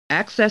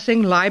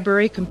Accessing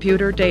library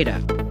computer data.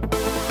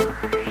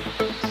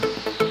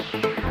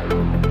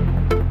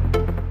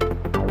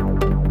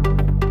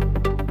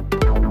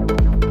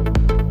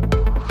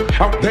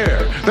 Out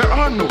there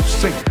are no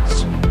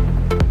saints,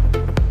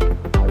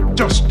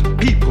 just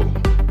people.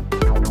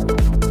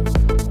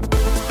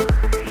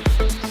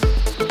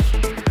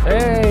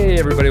 Hey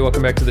everybody,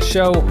 welcome back to the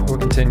show. We're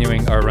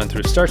continuing our run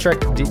through Star Trek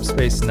Deep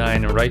Space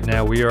Nine, and right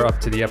now we are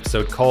up to the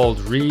episode called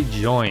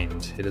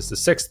Rejoined. It is the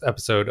 6th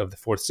episode of the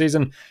 4th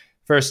season.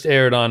 First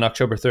aired on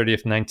October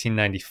 30th,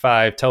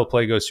 1995.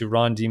 Teleplay goes to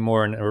Ron D.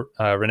 Moore and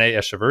Renee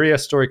Echevarria.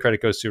 Story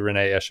credit goes to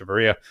Renee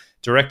Echevarria.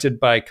 Directed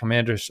by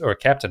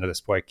Captain at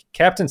this point,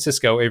 Captain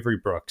Sisko Avery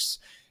Brooks.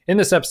 In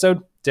this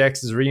episode,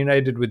 Dax is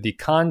reunited with the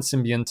Khan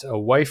symbiont, a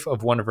wife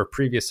of one of her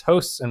previous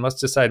hosts, and must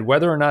decide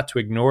whether or not to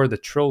ignore the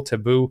Trill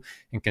taboo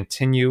and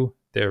continue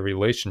their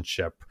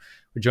relationship.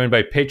 We're joined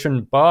by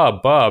patron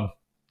Bob. Bob,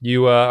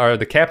 you are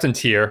the captain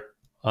tier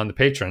on the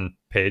patron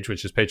page,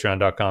 which is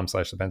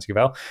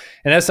patreon.com/thepenskyval.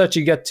 And as such,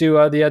 you get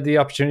to the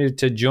opportunity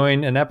to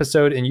join an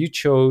episode, and you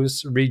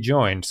chose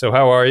Rejoined. So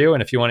how are you?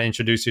 And if you want to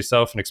introduce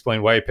yourself and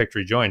explain why you picked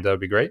Rejoined, that would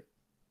be great.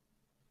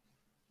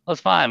 Well,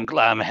 it's fine.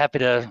 I'm happy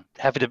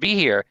to be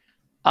here.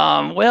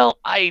 Well,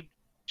 I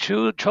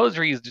chose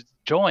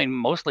Rejoined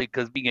mostly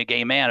because being a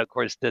gay man, of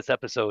course, this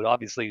episode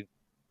obviously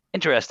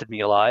interested me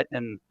a lot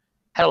and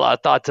had a lot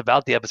of thoughts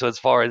about the episode as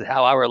far as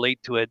how I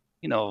relate to it,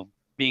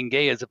 being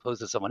gay as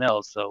opposed to someone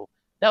else. So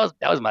that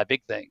was my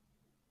big thing.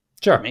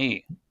 Sure. For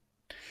me.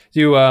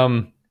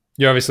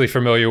 You're obviously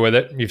familiar with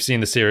it. You've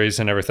seen the series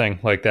and everything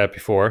like that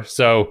before.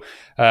 So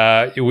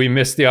we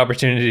missed the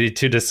opportunity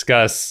to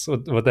discuss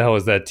what the hell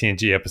was that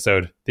TNG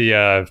episode?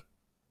 The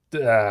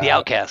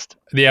Outcast.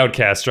 The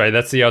Outcast, right?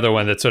 That's the other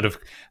one that's sort of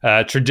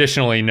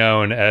traditionally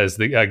known as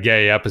the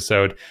gay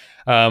episode.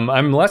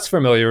 I'm less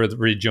familiar with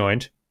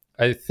Rejoined.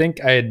 I think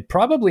I had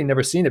probably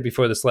never seen it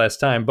before this last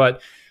time,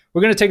 but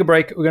we're going to take a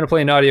break. We're going to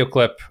play an audio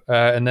clip,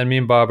 and then me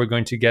and Bob are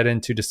going to get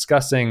into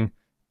discussing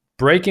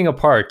breaking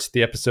apart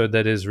the episode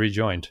that is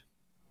Rejoined.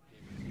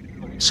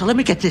 So let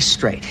me get this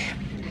straight.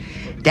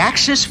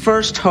 Dax's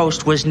first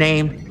host was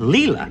named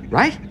Leela,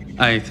 right?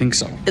 I think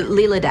so.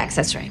 Leela Dax,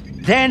 that's right.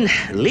 Then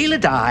Leela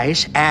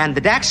dies, and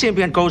the Dax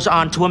symbiont goes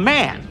on to a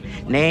man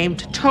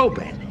named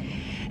Tobin.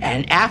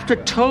 And after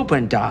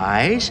Tobin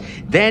dies,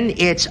 then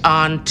it's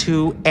on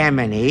to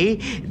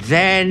Emily,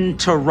 then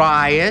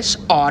Tarius,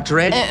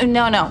 Audred.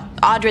 No.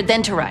 Audred,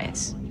 then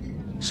Tarius.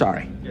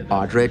 Sorry.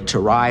 Audred,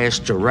 Tarius,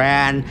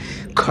 Duran,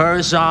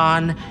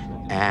 Curzon,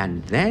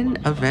 and then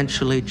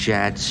eventually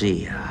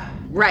Jadzia.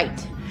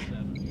 Right.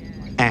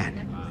 And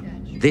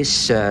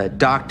this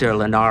Dr.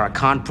 Lenara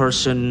Khan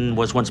person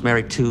was once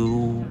married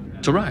to...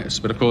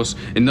 Tarius, but of course,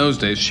 in those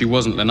days, she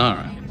wasn't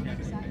Lenara.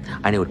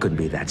 I knew it couldn't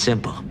be that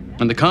simple.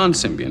 And the Khan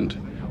symbiont,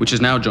 which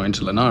is now joined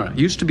to Lenara,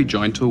 used to be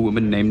joined to a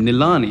woman named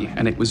Nilani,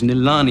 and it was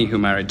Nilani who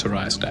married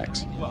Tarius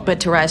Dax. But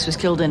Tarius was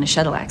killed in a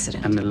shuttle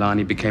accident. And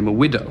Nilani became a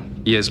widow.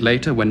 Years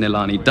later, when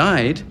Nilani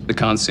died, the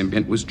Khan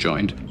symbiont was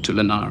joined to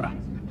Lenara.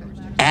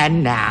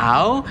 And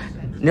now,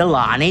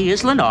 Nilani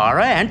is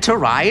Lenara and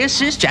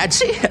Tarius is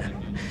Jadzia.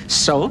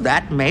 So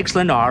that makes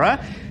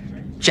Lenara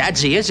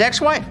Jadzia's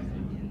ex-wife.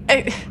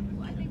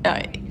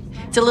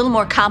 It's a little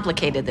more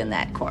complicated than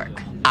that,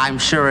 Quark. I'm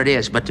sure it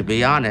is, but to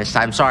be honest,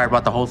 I'm sorry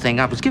about the whole thing.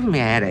 It was giving me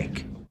a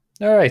headache.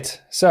 All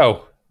right,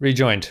 so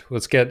Rejoined.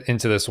 Let's get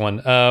into this one.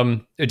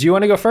 Do you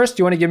want to go first?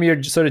 Do you want to give me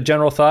your sort of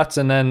general thoughts,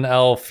 and then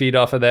I'll feed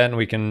off of that, and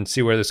we can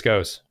see where this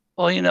goes?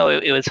 Well,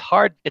 it was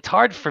hard. It's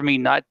hard for me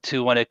not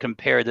to want to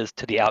compare this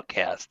to The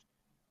Outcast.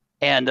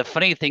 And the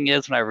funny thing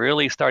is, when I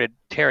really started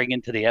tearing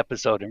into the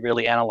episode and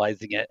really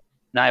analyzing it,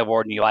 and I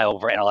warn you, I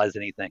overanalyze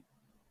anything.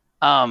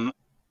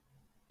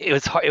 It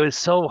was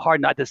so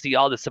hard not to see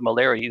all the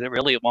similarities. It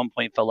really at one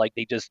point felt like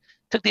they just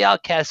took the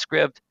Outcast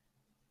script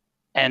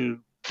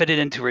and fit it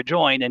into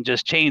Rejoined and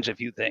just changed a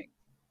few things.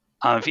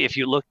 If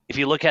you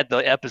look at the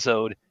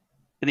episode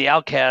in the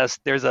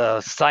Outcast, there's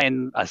a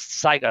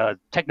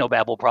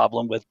technobabble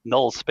problem with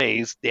null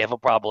space. They have a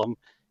problem.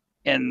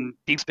 In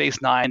Deep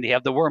Space Nine, they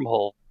have the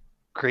wormhole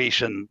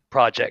creation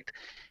project.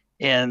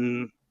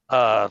 In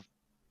the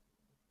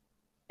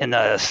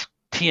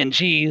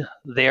TNG,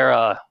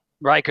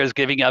 Riker's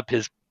giving up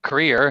his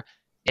career.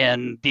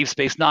 In Deep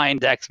Space Nine,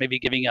 Dax may be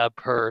giving up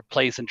her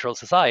place in Trill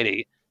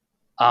Society.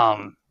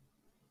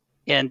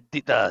 In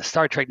the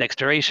Star Trek Next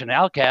Generation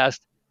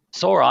Outcast,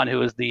 Sauron,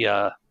 who is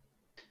the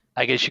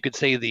I guess you could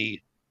say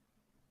the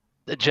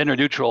gender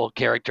neutral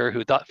character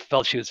who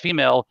felt she was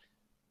female,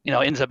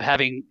 ends up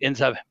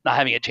not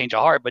having a change of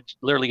heart, but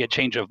literally a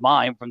change of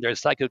mind from their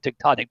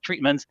psychotectonic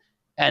treatments.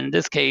 And in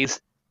this case,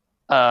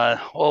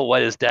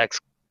 what is Dax?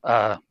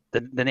 The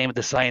name of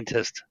the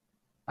scientist?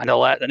 I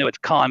know it's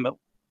Khan, but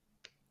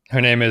her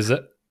name is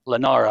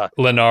Lenara.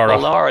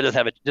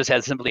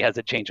 Lenara simply has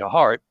a change of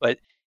heart. But it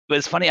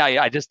was funny.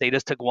 They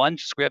just took one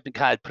script and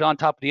kind of put on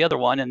top of the other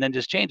one, and then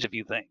just changed a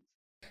few things.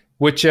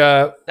 Which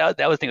that was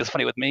the thing that was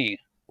funny with me.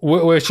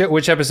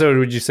 Which episode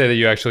would you say that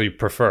you actually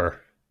prefer?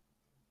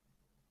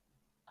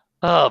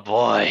 Oh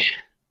boy.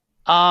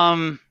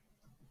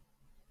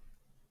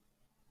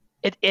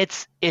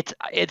 It's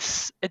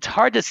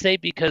hard to say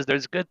because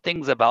there's good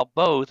things about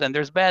both and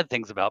there's bad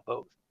things about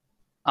both.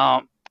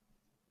 Um,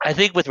 I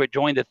think with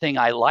Rejoined, the thing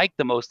I liked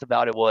the most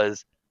about it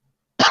was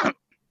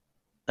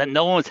that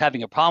no one was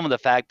having a problem with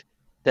the fact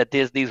that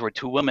these were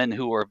two women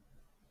who were,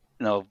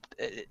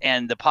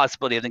 and the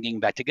possibility of them getting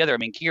back together. I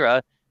mean,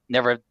 Kira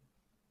never,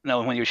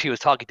 when she was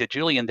talking to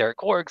Julian there at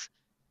Quarks,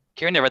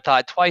 Kira never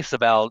thought twice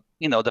about,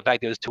 the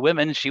fact that it was two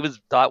women. She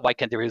was thought, why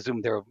can't they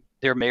resume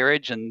their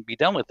marriage and be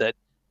done with it?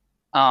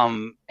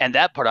 And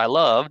that part I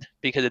loved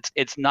because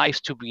it's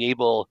nice to be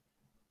able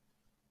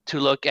to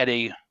look at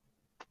a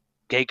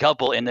gay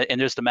couple in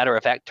just a matter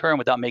of fact term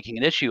without making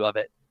an issue of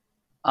it.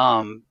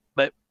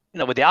 But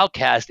with the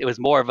Outcast, it was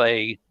more of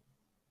a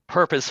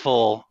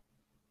purposeful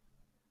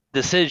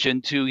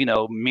decision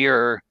to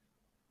mirror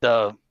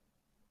the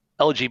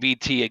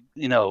LGBT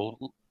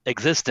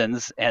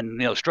existence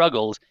and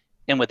struggles,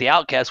 and with the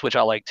Outcast, which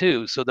I like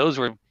too. So those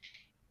were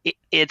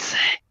it's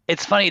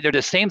funny, they're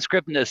the same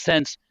script in a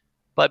sense,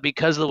 but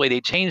because of the way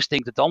they change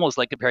things, it's almost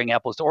like comparing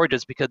apples to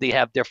oranges because they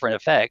have different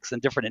effects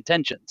and different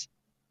intentions.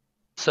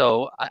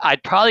 So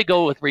I'd probably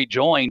go with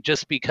Rejoin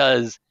just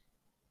because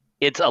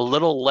it's a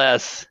little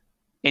less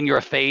in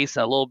your face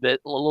and a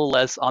little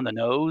less on the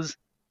nose,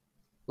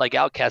 like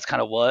Outcast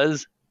kind of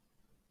was.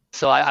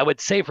 So I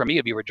would say for me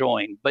it'd be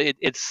Rejoin, but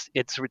it's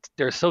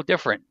they're so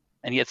different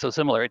and yet so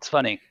similar. It's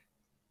funny.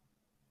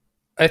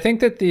 I think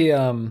that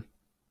the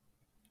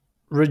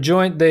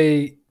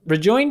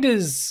Rejoined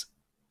is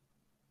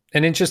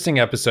an interesting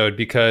episode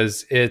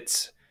because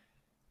it's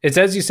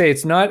as you say,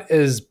 it's not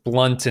as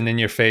blunt and in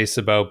your face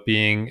about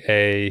being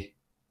a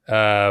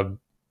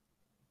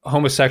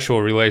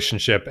homosexual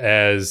relationship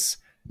as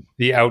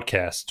the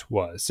Outcast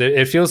was.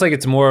 It feels like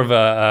it's more of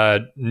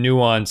a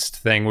nuanced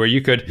thing where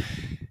you could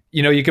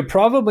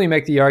probably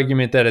make the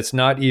argument that it's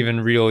not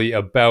even really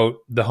about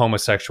the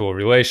homosexual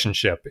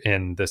relationship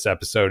in this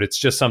episode. It's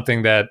just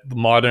something that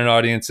modern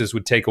audiences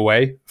would take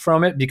away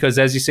from it because,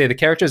 as you say, the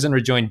characters in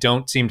Rejoin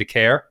don't seem to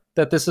care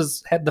that this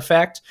is the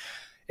fact.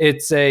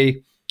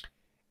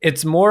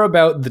 It's more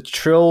about the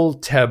Trill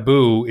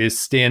taboo is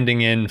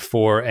standing in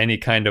for any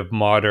kind of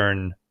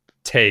modern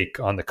take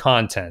on the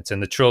content.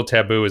 And the Trill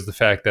taboo is the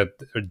fact that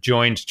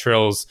joined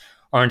Trills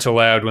aren't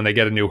allowed when they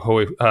get a new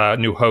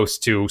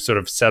host to sort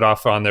of set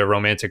off on their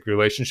romantic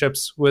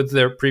relationships with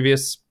their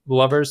previous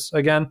lovers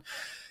again.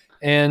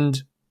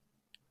 And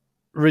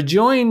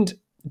Rejoined,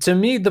 to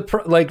me,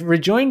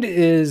 Rejoined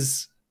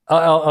is,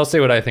 I'll say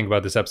what I think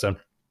about this episode.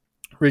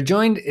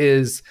 Rejoined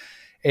is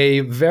a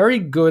very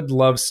good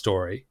love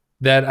story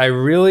that I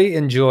really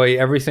enjoy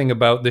everything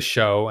about the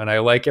show, and I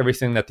like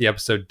everything that the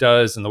episode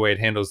does and the way it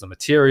handles the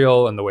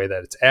material and the way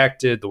that it's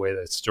acted, the way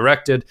that it's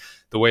directed,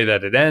 the way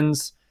that it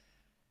ends.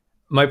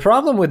 My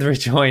problem with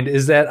Rejoined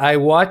is that I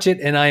watch it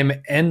and I'm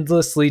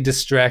endlessly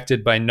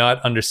distracted by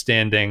not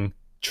understanding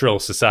Trill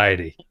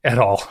society at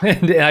all.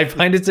 And I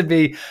find it to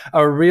be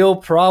a real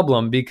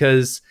problem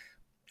because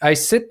I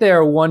sit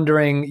there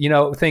wondering,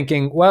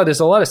 thinking, wow, there's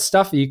a lot of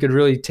stuff that you could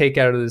really take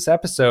out of this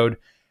episode.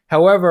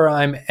 However,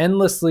 I'm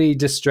endlessly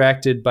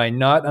distracted by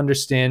not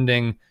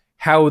understanding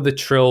how the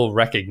Trill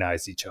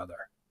recognize each other.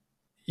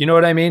 You know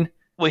what I mean?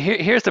 Well,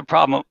 here's the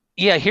problem.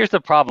 Yeah, here's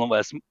the problem,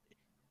 Wes.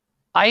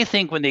 I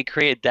think when they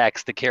created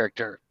Dax, the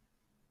character,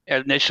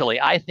 initially,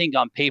 I think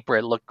on paper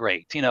it looked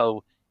great.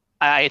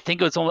 I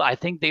think I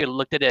think they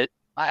looked at it.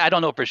 I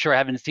don't know for sure. I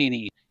haven't seen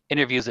any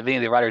interviews of any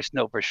of the writers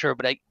know for sure,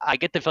 but I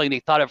get the feeling they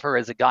thought of her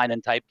as a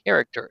Guinan type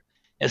character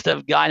instead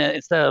of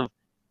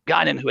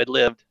Guinan who had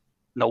lived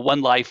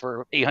one life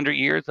for 800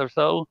 years or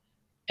so.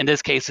 In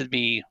this case, it'd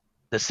be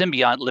the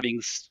symbiont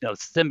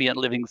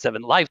living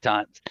 7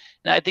 lifetimes.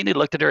 And I think they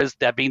looked at her as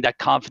that being that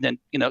confidant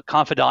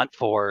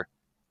for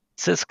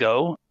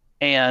Cisco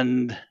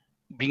and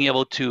being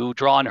able to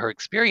draw on her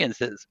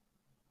experiences.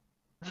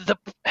 The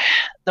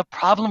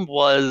problem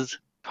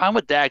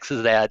with Dax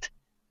is that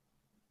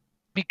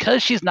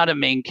because she's not a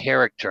main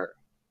character,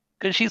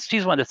 because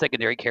she's one of the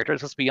secondary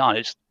characters, let's be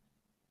honest,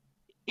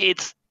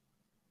 they've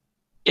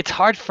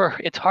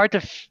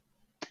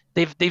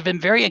been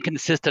very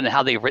inconsistent in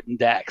how they've written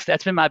Dax.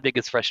 That's been my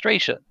biggest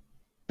frustration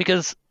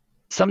because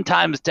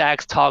sometimes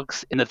Dax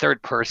talks in the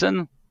third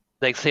person,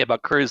 like say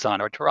about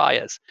Curzon or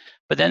Tarias,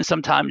 but then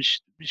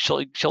sometimes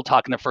she'll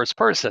talk in the first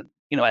person,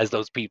 as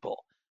those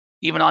people.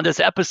 Even on this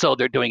episode,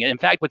 they're doing it. In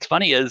fact, what's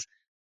funny is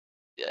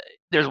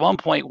there's one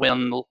point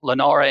when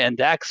Lenara and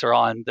Dax are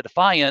on the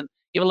Defiant,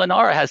 even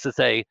Lenara has to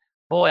say,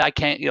 boy, I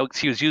can't,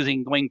 she was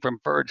going from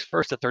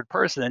first to third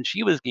person, and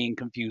she was getting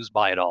confused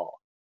by it all.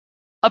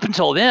 Up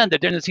until then, there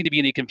didn't seem to be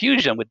any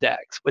confusion with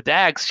Dax. With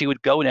Dax, she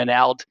would go in and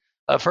out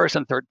of first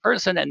and third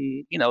person,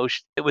 and,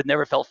 it would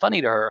never felt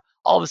funny to her.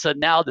 All of a sudden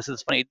now, this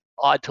is funny,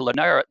 odd to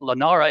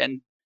Lenara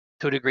and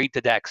to a degree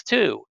to Dax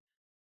too.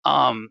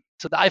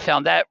 So I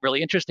found that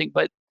really interesting,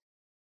 but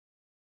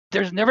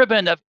there's never been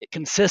enough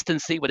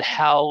consistency with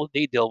how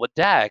they deal with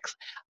Dax.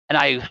 And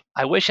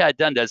I wish I had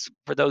done this.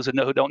 For those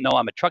who don't know,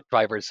 I'm a truck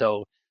driver,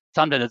 so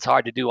sometimes it's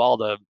hard to do all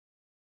the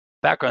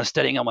background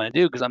studying I want to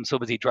do because I'm so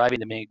busy driving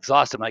to be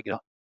exhausted when I get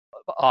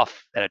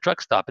off at a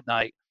truck stop at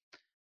night.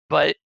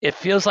 but it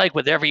feels like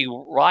with every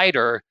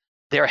writer,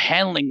 they're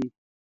handling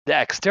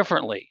Dax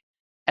differently.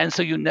 And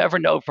so you never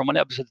know from one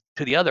episode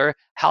to the other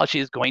how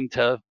she's going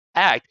to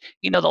act.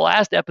 The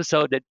last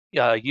episode that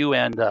you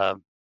and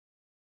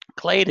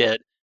Clay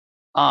did,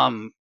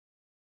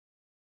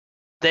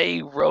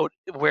 they wrote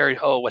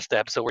what's the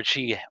episode where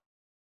she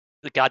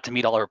got to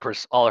meet all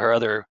her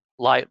other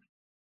life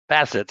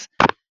facets.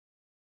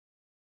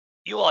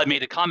 You all had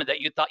made a comment that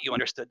you thought you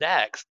understood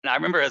Dax. And I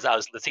remember as I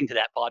was listening to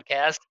that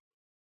podcast,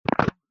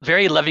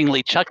 very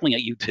lovingly chuckling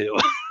at you two.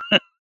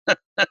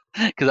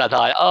 Because I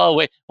thought, oh,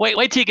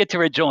 wait till you get to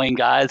Rejoin,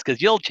 guys,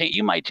 because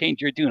you might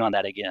change your tune on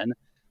that again.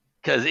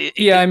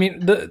 I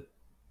mean,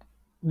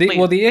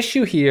 the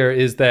issue here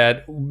is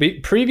that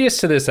previous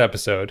to this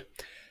episode,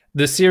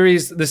 the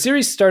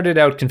series started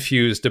out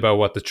confused about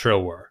what the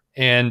Trill were,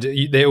 and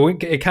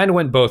it kind of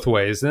went both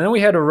ways. And then we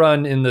had a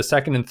run in the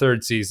second and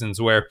third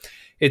seasons where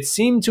it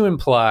seemed to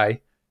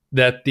imply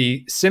that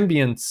the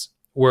symbionts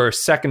were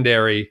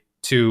secondary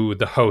to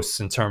the hosts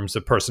in terms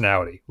of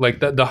personality. Like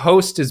the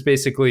host is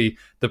basically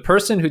the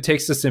person who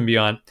takes the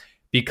symbiont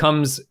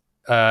becomes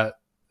a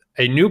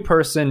new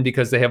person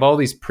because they have all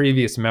these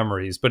previous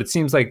memories, but it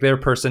seems like their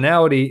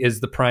personality is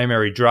the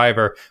primary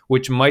driver,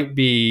 which might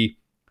be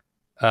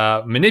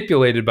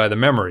manipulated by the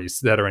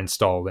memories that are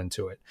installed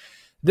into it.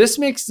 This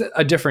makes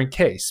a different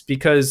case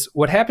because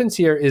what happens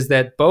here is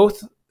that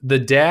both the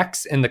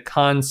Dax and the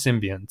Khan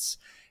symbionts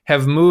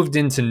have moved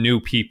into new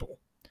people.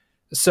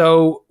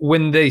 So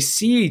when they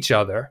see each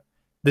other,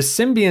 the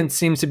symbiont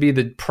seems to be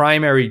the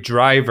primary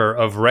driver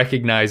of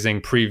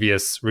recognizing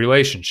previous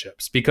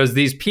relationships because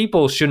these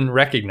people shouldn't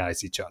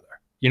recognize each other.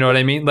 You know what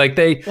I mean? Like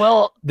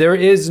there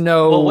is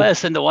no. Well,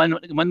 Wes, and the one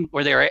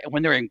where they're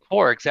in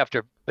Quarks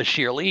after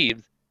Bashir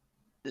leaves,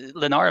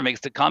 Lenara makes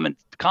the comment.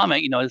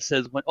 It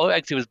says,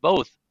 actually, it was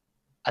both.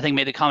 I think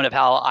made the comment of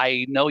how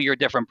I know you're a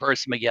different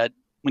person, but yet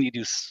when you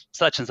do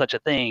such and such a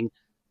thing,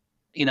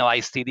 I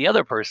see the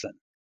other person.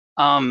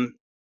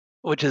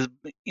 Which is,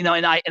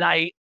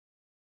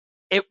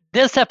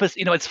 this episode,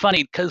 it's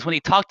funny because when he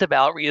talked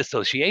about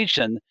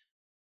reassociation,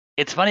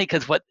 it's funny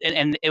because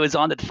and it was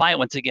on the Defiant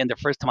once again, the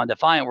first time on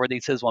Defiant, where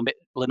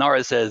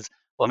Lenara says,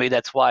 well, maybe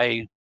that's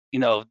why,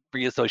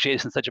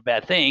 reassociation is such a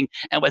bad thing.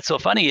 And what's so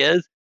funny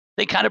is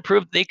they kind of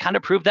proved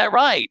that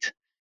right,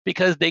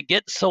 because they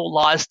get so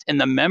lost in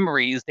the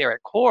memories there at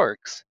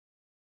Quarks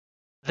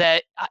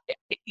that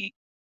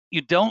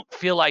you don't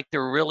feel like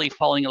they're really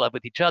falling in love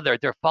with each other.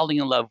 They're falling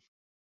in love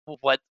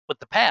with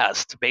the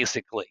past,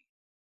 basically.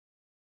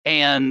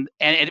 And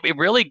it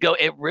really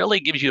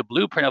gives you a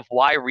blueprint of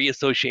why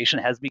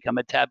reassociation has become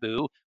a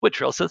taboo with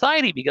Trill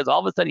society, because all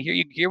of a sudden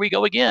here we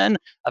go again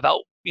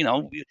about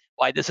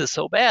why this is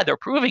so bad. They're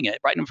proving it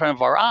right in front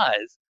of our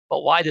eyes,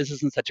 but why this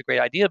isn't such a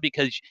great idea,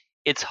 because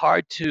it's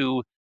hard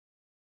to.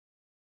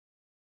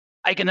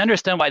 I can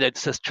understand why the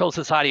Trill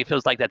society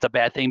feels like that's a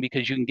bad thing,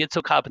 because you can get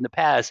so caught up in the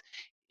past,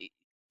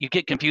 you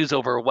get confused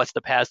over what's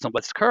the past and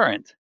what's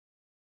current,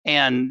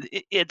 and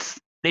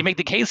they make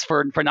the case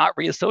for not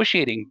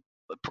reassociating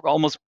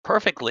almost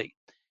perfectly.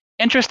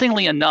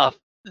 Interestingly enough,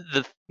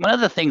 one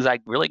of the things I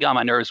really got on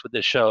my nerves with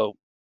this show,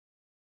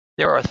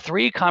 there are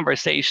 3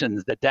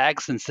 conversations that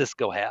Dax and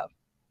Cisco have.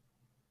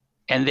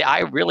 And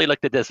I really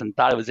looked at this and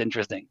thought it was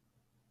interesting.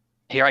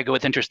 Here I go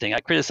with interesting. I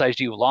criticized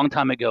you a long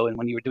time ago, and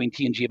when you were doing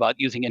TNG, about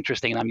using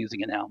interesting, and I'm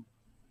using it now.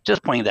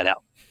 Just pointing that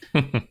out.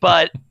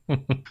 But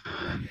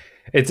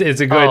it's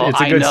a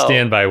good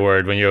standby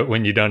word when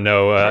you don't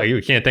know,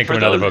 you can't think of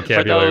another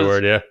vocabulary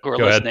word. Yeah, who are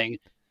listening.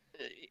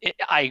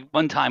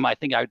 One time I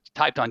think I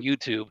typed on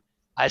YouTube.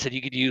 I said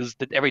you could use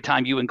that every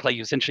time you and Clay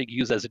you essentially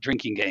use it as a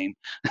drinking game.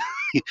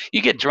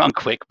 You get drunk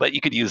quick, but you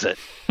could use it.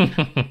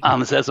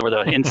 So that's where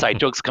the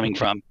inside joke's coming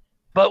from.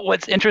 But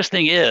what's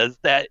interesting is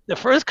that the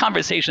first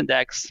conversation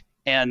Dex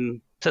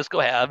and Cisco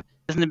have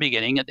is in the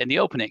beginning, in the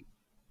opening,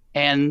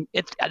 and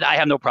I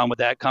have no problem with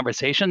that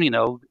conversation.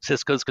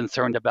 Cisco's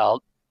concerned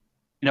about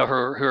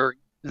her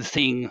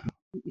seeing,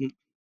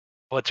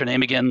 what's her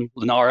name again,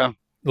 Lenara.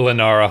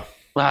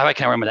 Well, I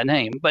can't remember that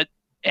name,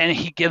 and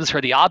he gives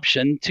her the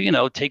option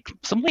to, take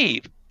some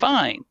leave.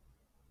 Fine.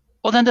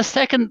 Well, then the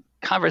second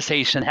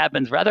conversation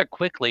happens rather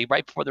quickly,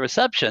 right before the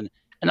reception.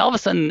 And all of a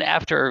sudden,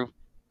 after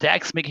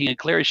Dax making it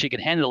clear she can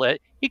handle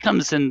it, he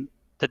comes in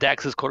to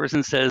Dax's quarters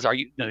and says,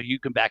 you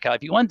can back out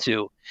if you want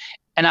to.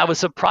 And I was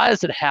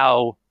surprised at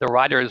how the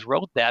writers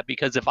wrote that,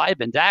 because if I had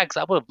been Dax,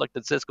 I would have looked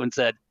at Cisco and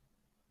said,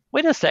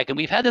 wait a second,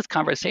 we've had this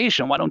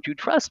conversation. Why don't you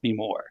trust me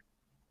more?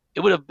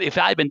 If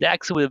I had been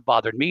Dax, it would have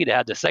bothered me to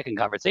have the second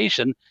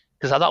conversation,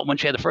 because I thought when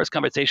she had the first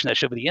conversation, that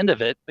should be the end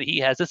of it, but he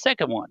has the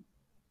second one.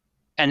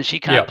 And she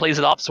kind of plays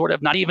it off, sort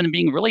of not even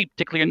being really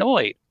particularly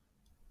annoyed.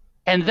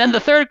 And then the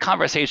third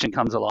conversation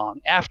comes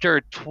along. After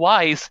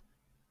twice,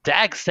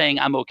 Dax saying,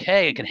 I'm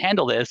okay and can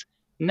handle this,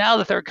 now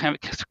the third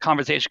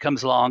conversation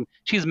comes along.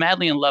 She's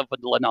madly in love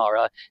with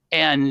Lenara,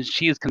 and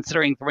she's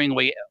considering throwing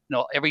away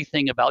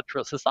everything about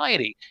Trill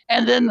society.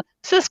 And then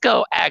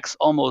Cisco acts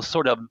almost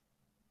sort of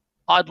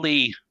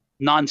oddly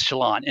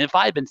nonchalant. And if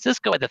I had been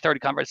Cisco at the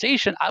third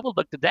conversation, I would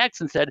look to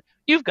Dax and said,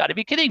 you've got to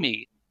be kidding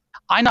me.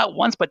 I not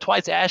once but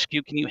twice asked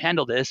you, can you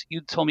handle this?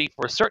 You told me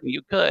for certain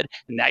you could.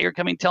 And now you're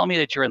coming telling me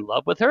that you're in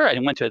love with her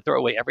and went to throw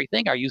away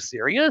everything. Are you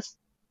serious?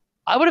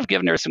 I would have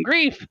given her some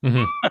grief.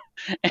 Mm-hmm.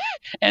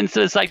 And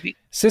so it's like,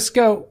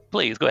 Cisco.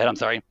 Please go ahead. I'm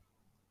sorry.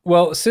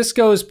 Well,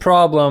 Cisco's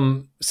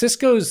problem.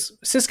 Cisco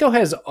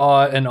has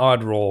an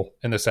odd role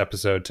in this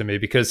episode to me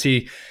because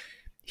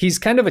he's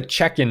kind of a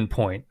check-in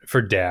point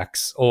for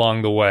Dax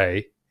along the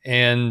way,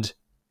 and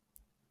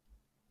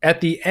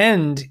at the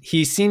end,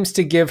 he seems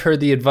to give her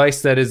the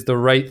advice that is the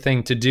right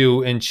thing to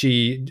do, and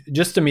she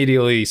just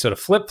immediately sort of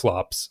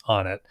flip-flops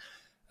on it.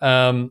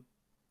 And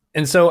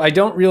so I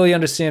don't really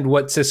understand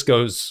what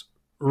Cisco's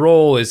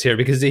role is here,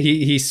 because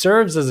he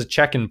serves as a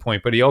check-in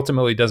point, but he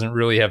ultimately doesn't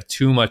really have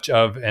too much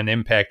of an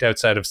impact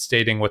outside of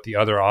stating what the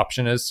other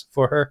option is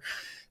for her.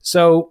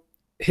 So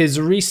his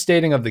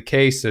restating of the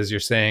case, as you're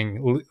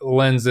saying,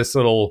 lends this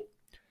little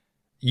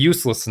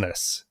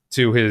uselessness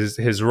to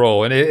his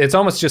role, and it's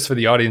almost just for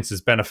the audience's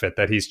benefit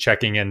that he's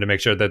checking in to make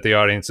sure that the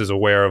audience is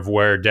aware of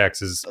where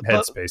Dex's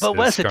headspace is. But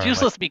Wes, it's currently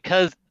useless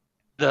because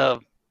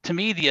to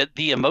me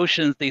the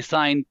emotions they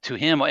signed to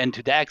him and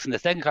to Dax in the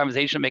second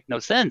conversation make no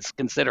sense,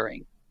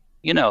 considering,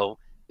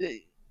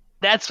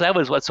 that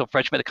was what's so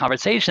frustrating with the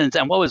conversations.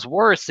 And what was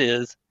worse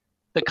is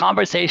the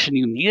conversation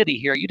you needed to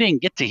hear, you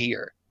didn't get to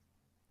hear,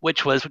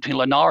 which was between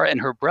Lenara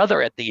and her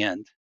brother at the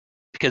end,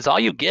 because all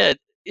you get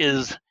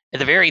is at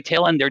the very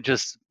tail end, they're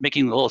just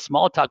making a little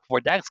small talk before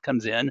Dax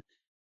comes in,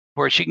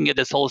 where she can get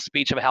this whole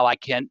speech of how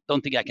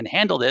don't think I can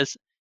handle this.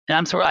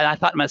 And I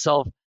thought to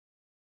myself,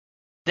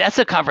 that's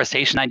a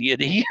conversation I needed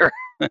to hear.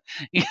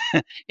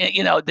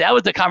 That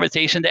was the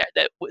conversation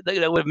that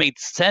would have made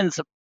sense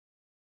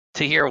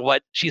to hear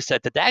what she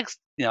said to Dax,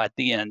 at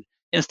the end.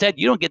 Instead,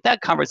 you don't get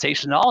that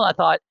conversation at all. And I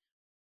thought,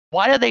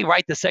 why did they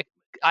write the second?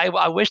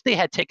 I wish they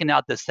had taken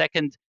out the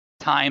second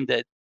time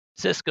that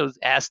Cisco's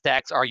asked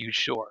Dax, "Are you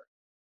sure?"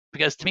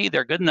 Because to me,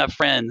 they're good enough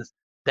friends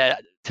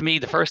that, to me,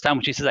 the first time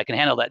when she says I can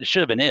handle that, it should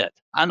have been it.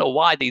 I don't know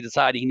why they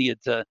decided he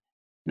needed to,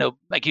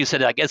 like you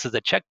said, I guess as a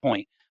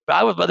checkpoint. But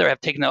I would rather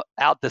have taken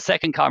out the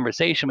second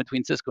conversation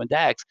between Cisco and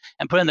Dax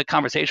and put in the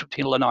conversation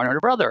between Lenara and her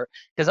brother.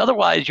 Because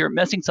otherwise, you're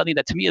missing something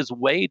that to me is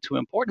way too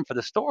important for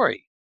the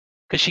story.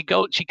 Because she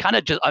kind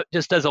of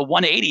just does a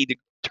 180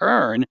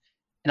 turn,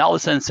 and all of a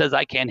sudden says,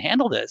 "I can't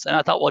handle this." And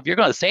I thought, well, if you're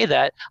going to say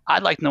that,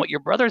 I'd like to know what your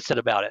brother said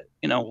about it.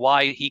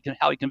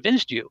 How he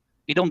convinced you.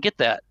 You don't get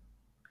that.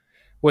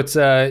 What's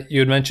you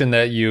had mentioned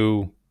that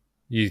you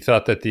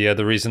thought that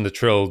the reason the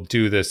Trill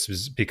do this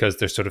is because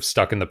they're sort of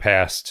stuck in the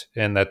past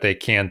and that they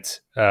can't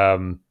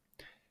not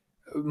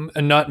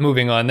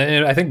moving on.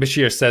 And I think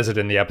Bashir says it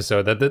in the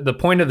episode that the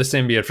point of the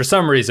symbiote, for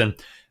some reason,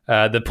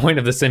 the point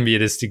of the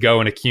symbiote is to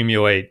go and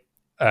accumulate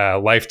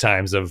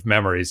lifetimes of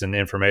memories and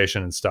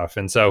information and stuff.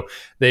 And so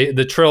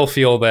the Trill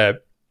feel that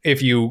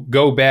if you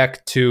go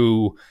back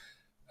to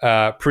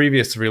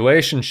previous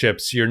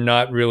relationships, you're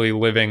not really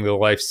living the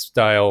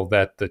lifestyle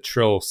that the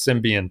Trill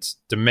symbiont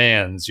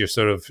demands. You're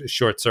sort of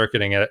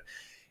short-circuiting it.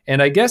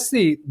 And I guess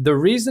the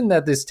reason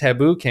that this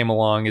taboo came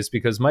along is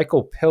because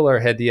Michael Piller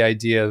had the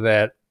idea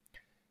that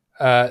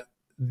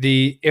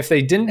if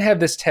they didn't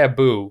have this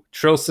taboo,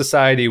 Trill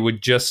society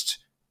would just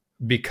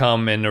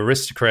become an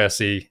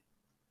aristocracy,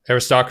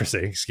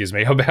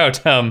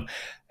 about an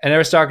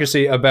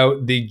aristocracy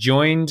about the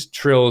joined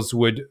Trills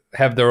would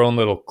have their own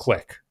little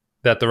clique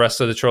that the rest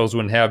of the Trills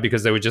wouldn't have,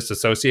 because they would just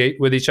associate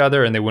with each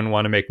other and they wouldn't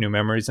want to make new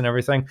memories and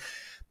everything.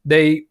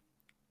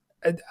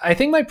 I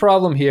think my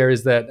problem here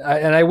is that,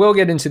 and I will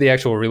get into the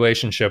actual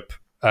relationship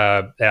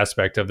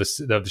aspect of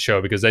the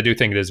show, because I do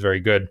think it is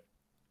very good.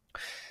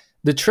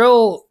 The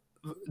Trill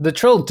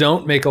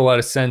don't make a lot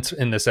of sense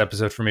in this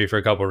episode for me for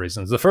a couple of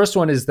reasons. The first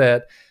one is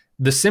that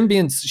the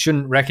symbionts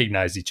shouldn't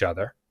recognize each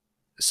other.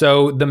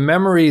 So the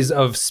memories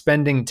of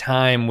spending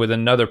time with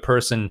another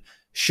person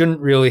shouldn't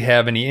really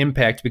have any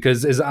impact,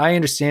 because as I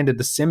understand it,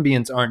 the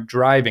symbionts aren't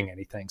driving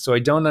anything. So I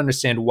don't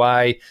understand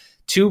why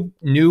two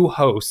new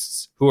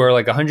hosts who are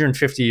like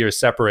 150 years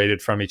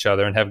separated from each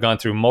other and have gone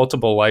through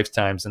multiple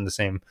lifetimes in the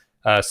same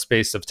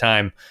space of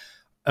time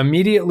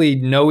immediately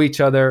know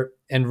each other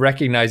and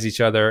recognize each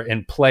other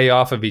and play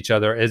off of each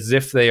other as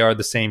if they are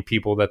the same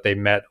people that they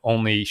met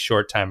only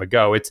short time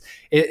ago.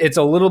 It's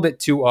a little bit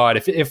too odd.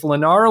 If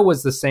Lenara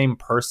was the same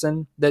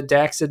person that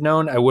Dax had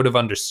known, I would have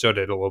understood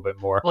it a little bit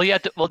more. Well,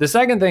 the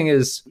second thing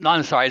is... No,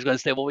 I'm sorry. I was going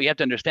to say, we have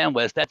to understand,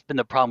 Wes, that's been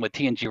the problem with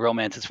TNG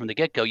romances from the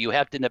get-go. You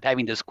have to end up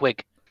having this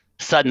quick,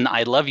 sudden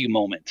I love you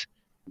moment.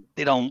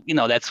 They don't,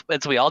 that's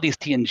the way all these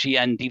TNG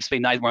and Deep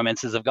Space Nine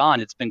romances have gone.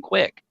 It's been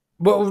quick.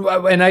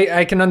 Well, and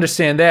I can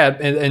understand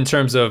that in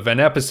terms of an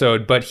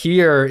episode, but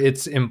here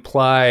it's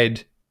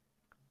implied.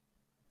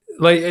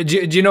 Like,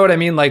 do you know what I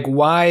mean? Like,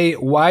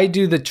 why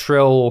do the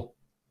Trill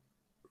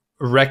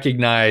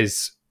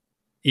recognize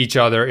each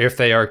other if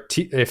they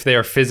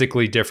are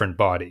physically different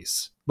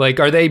bodies? Like,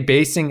 are they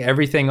basing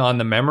everything on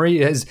the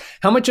memory?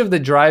 How much of the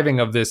driving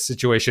of this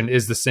situation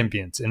is the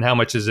symbionts, and how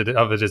much is it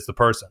the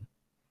person?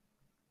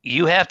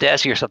 You have to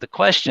ask yourself the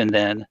question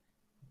then: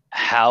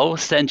 how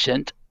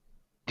sentient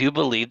do you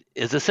believe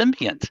is a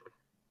symbiont?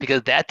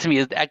 because that to me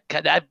is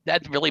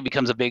that really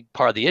becomes a big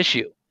part of the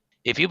issue.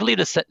 If you believe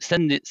the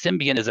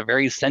symbiont is a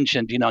very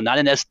sentient, not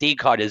an SD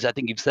card, as I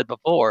think you've said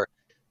before,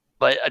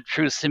 but a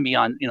true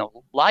symbiont,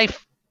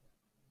 life,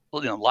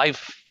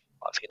 life,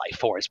 obviously life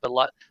force, but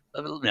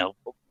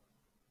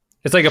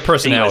it's like a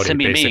personality,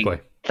 being, basically.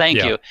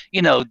 Thank you.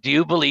 Do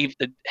you believe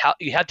that how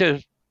you have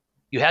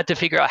to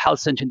figure out how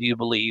sentient do you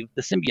believe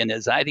the symbiont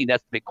is? I think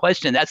that's the big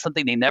question. That's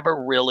something they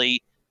never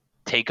really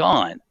take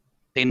on.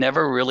 They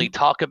never really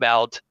talk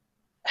about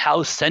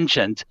how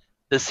sentient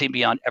the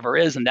symbiont ever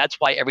is, and that's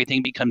why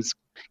everything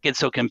gets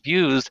so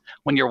confused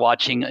when you're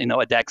watching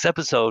a Dax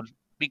episode,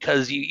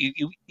 because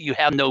you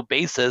have no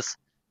basis,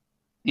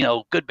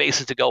 good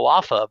basis to go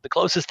off of. The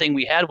closest thing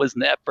we had was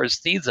in that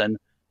first season,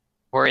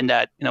 where in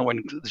that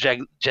when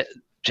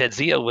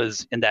Jadzia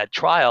was in that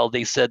trial,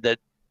 they said that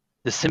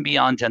the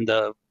symbiont and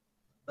the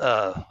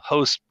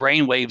host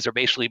brainwaves are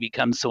basically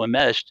become so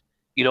enmeshed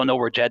you don't know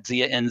where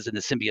Jadzia ends and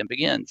the symbiont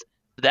begins.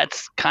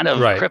 That's kind of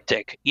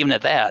cryptic, even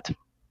at that.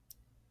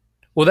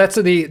 Well, that's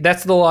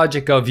the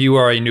logic of you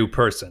are a new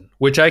person,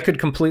 which I could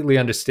completely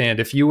understand.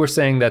 If you were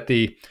saying that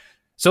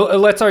so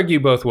let's argue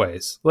both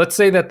ways. Let's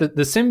say that the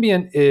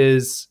symbiont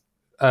is,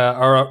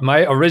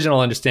 my original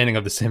understanding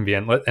of the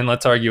symbiont, and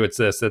let's argue it's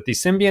this, that the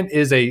symbiont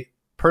is a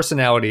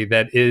personality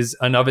that is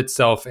in of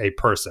itself a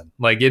person.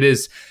 Like it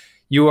is,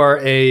 you are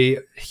a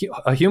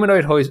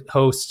humanoid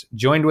host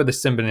joined with a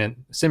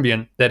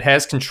symbiont that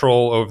has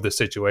control over the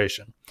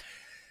situation.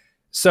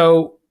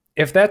 So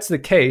if that's the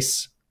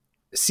case,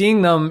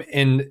 seeing them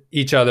in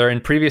each other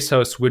and previous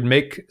hosts would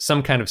make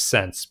some kind of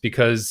sense,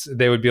 because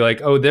they would be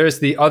like, oh, there's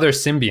the other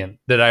symbiont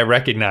that I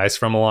recognize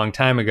from a long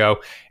time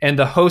ago, and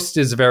the host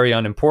is very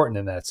unimportant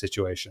in that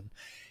situation.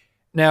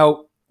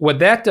 Now, what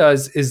that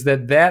does is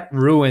that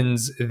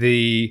ruins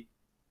the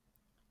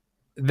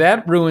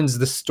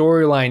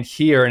storyline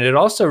here, and it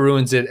also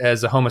ruins it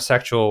as a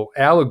homosexual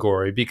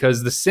allegory,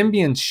 because the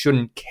symbionts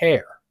shouldn't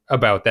care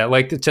about that.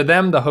 Like, to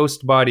them, the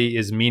host body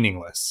is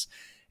meaningless,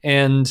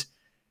 and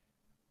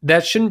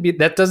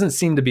that doesn't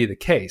seem to be the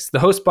case.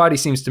 The host body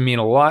seems to mean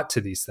a lot to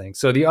these things.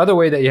 So the other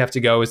way that you have to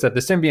go is that the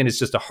symbiont is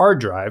just a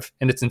hard drive,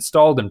 and it's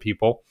installed in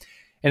people.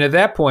 And at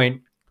that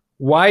point,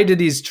 why do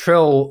these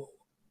Trill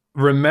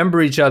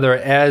remember each other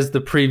as the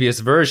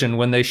previous version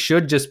when they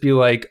should just be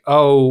like,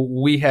 oh,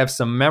 we have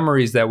some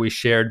memories that we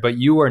shared, but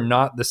you are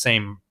not the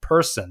same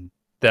person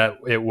that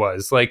it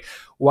was? Like,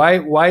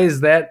 why is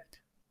that?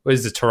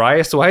 Was it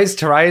Tarius? Why is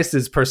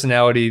Tarius's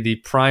personality the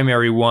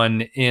primary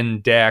one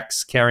in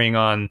Dax carrying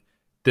on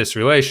this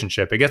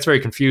relationship? It gets very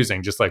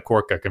confusing, just like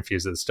Quark got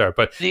confused at the start.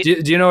 But do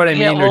you know what I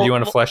mean, or do you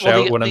want to flesh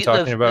out what I'm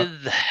talking about?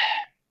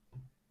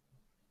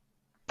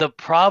 The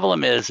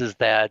problem is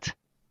that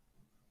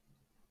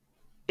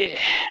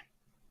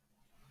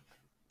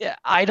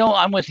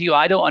I'm with you.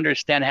 I don't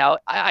understand how.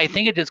 I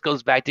think it just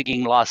goes back to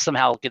getting lost.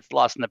 Somehow it gets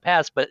lost in the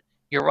past. But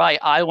you're right.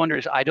 I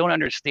don't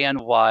understand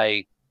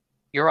why.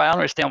 You're right. I don't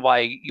understand why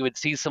you would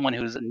see someone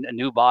who's a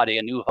new body,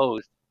 a new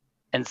host,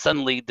 and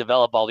suddenly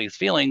develop all these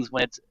feelings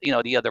when it's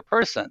the other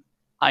person.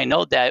 I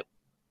know that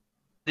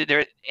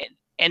there,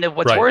 and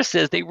what's worse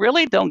is they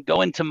really don't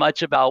go into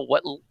much about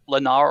what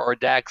Lennar or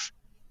Dax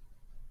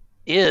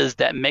is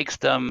that makes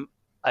them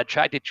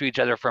attracted to each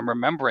other from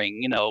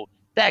remembering.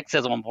 Dax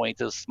says at one point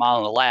to smile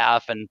and a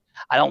laugh, and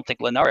I don't think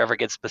Lennar ever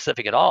gets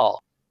specific at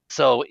all.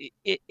 So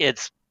it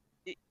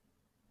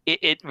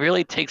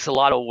really takes a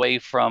lot away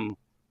from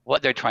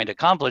what they're trying to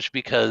accomplish,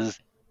 because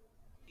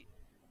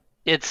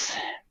it's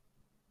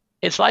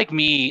like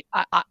me.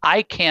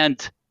 I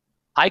couldn't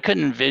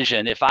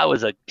envision if I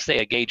was a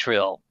gay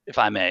Trill, if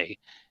I may,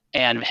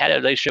 and had a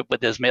relationship with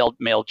this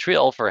male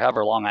Trill for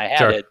however long I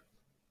had it,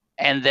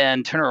 and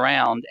then turn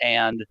around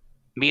and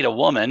meet a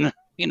woman,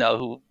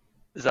 who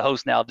is the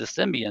host now of the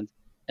symbiont,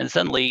 and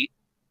suddenly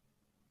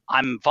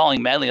I'm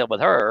falling madly in love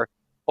with her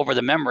over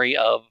the memory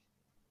of,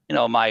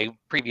 my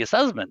previous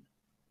husband.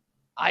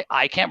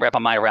 I can't wrap my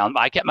mind around.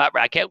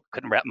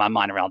 Couldn't wrap my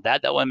mind around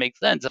that. That wouldn't make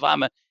sense.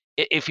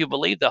 If you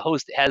believe the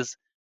host has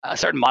a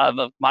certain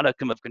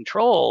modicum of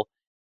control,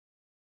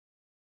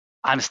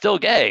 I'm still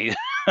gay.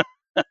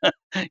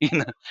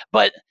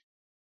 But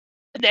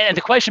then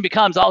the question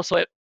becomes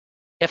also,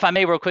 if I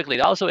may, real quickly,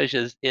 the also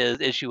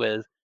issue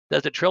is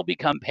does the Trill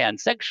become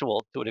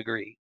pansexual to a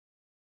degree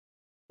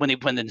when they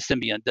put in the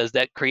symbiont? Does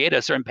that create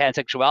a certain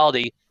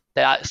pansexuality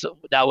that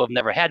we've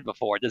never had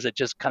before? Does it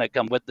just kind of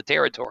come with the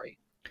territory?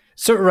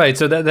 So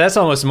that's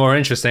almost more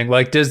interesting.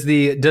 Like, does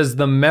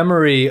the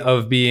memory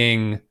of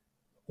being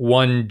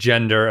one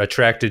gender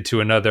attracted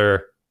to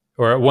another,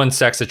 or one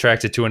sex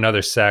attracted to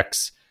another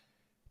sex,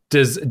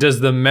 does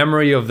the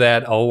memory of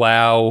that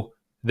allow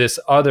this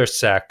other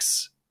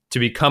sex to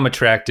become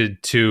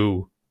attracted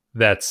to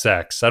that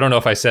sex? I don't know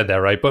if I said that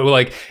right, but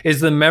like,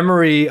 is the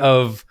memory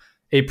of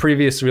a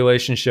previous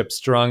relationship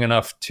strong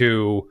enough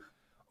to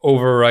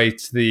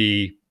overwrite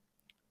the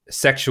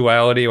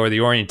sexuality or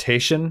the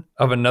orientation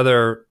of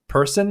another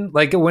person?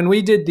 Like when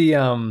we did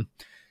the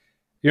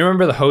you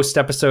remember the host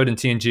episode in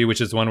TNG, which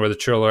is the one where the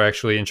Trill are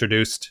actually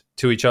introduced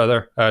to each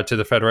other, to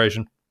the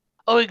Federation?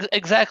 Oh,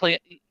 exactly.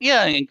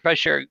 Yeah, and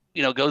Crusher,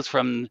 goes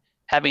from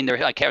having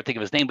I can't think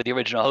of his name, but the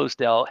original host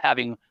now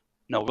having,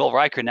 Will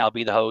Riker now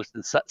be the host,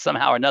 and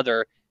somehow or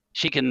another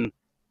she can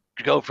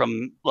go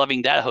from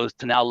loving that host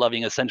to now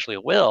loving essentially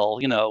Will,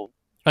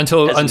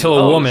 Until as a new until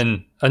a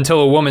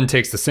host. woman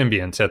takes the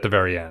symbiont at the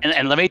very end.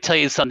 And let me tell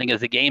you something,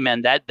 as a gay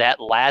man, that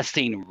last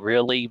scene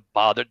really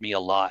bothered me a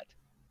lot.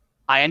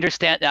 I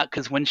understand that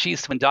because when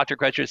Dr.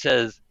 Crusher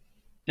says,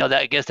 that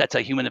I guess that's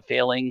a human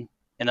failing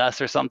in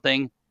us or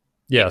something. It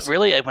Yes.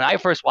 really, when I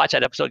first watched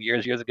that episode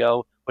years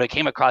ago, what it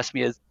came across to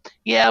me is,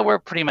 yeah, we're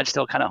pretty much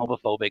still kind of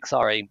homophobic.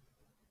 Sorry,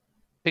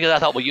 because I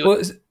thought,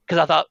 because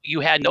I thought you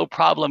had no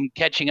problem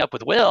catching up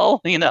with Will.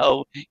 You end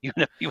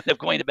up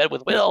going to bed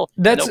with Will.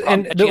 That's no problem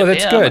and catching up with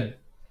that's him.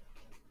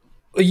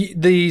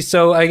 good.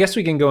 So I guess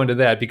we can go into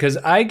that because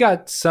I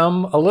got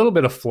a little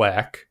bit of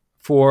flack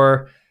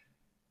for.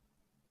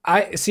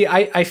 I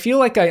feel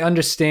like I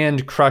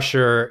understand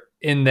Crusher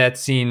in that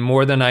scene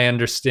more than I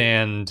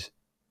understand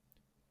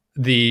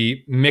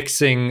the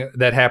mixing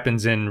that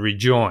happens in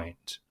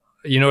Rejoined.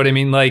 You know what I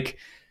mean? Like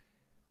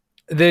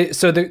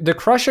the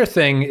Crusher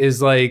thing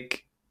is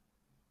like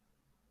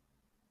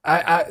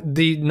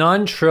the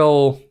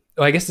non-trill.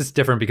 Well, I guess it's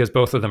different because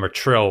both of them are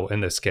trill in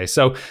this case.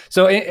 So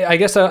I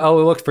guess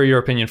I'll look for your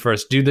opinion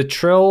first. Do the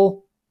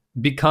trill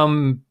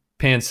become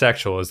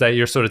pansexual? Is that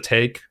your sort of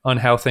take on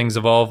how things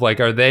evolve? Like,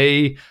 are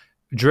they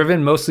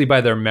driven mostly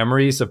by their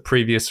memories of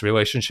previous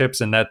relationships,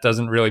 and that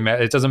doesn't really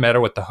matter? It doesn't matter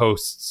what the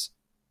host's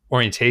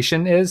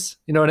orientation is.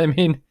 You know what I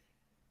mean?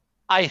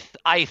 I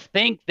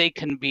think they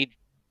can be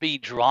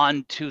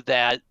drawn to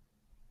that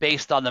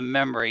based on the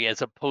memory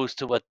as opposed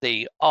to what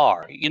they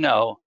are.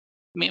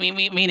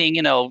 Meaning,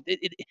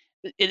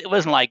 it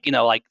wasn't like,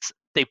 like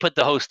they put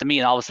the host to me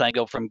and all of a sudden I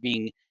go from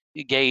being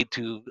gay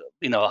to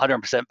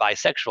 100%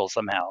 bisexual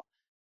somehow.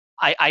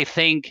 I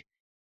think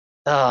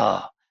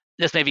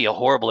this may be a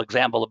horrible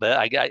example of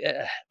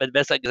it. But the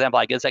best example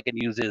I guess I can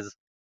use is,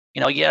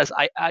 yes,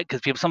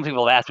 because some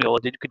people have asked me, well,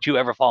 could you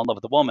ever fall in love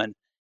with a woman?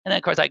 And then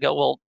of course I go,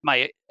 well,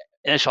 my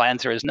initial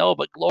answer is no,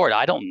 but Lord,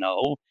 I don't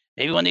know.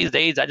 Maybe one of these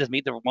days I just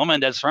meet the woman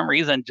that for some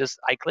reason just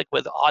I click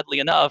with oddly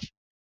enough,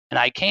 and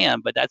I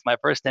can. But that's my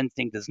first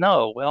instinct is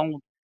no.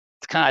 Well,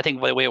 it's kind of I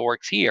think the way it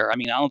works here. I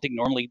mean, I don't think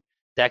normally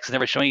Dax has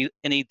never shown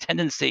any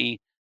tendency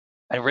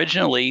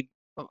originally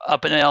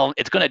up until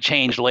it's going to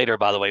change later,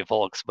 by the way,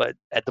 folks. But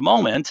at the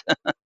moment,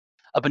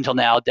 up until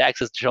now,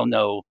 Dax has shown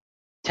no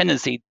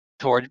tendency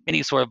toward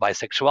any sort of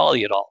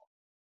bisexuality at all.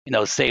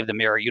 Save the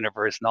mirror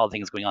universe and all the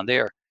things going on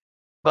there.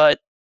 But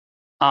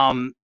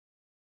um,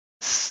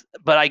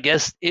 but I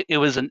guess it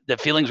was the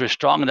feelings were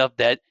strong enough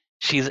that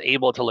she's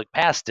able to look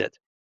past it.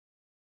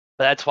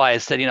 But that's why I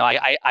said,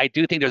 I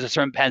do think there's a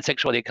certain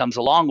pansexuality that comes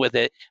along with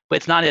it, but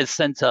it's not in a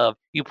sense of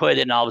you put it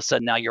in and all of a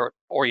sudden now your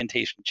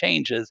orientation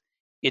changes.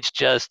 It's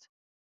just,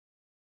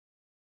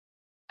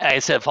 like I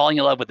said, falling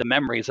in love with the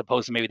memory as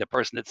opposed to maybe the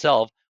person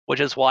itself, which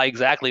is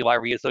exactly why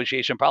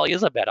reassociation probably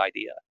is a bad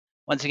idea.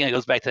 Once again, it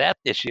goes back to that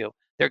issue.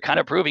 They're kind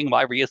of proving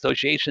why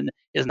reassociation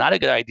is not a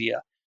good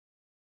idea.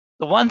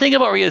 The one thing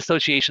about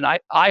reassociation,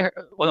 well,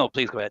 no,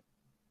 please go ahead.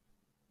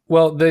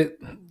 Well,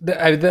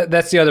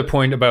 that's the other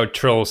point about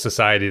troll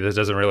society that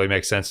doesn't really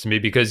make sense to me,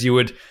 because you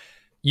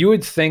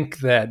would think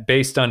that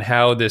based on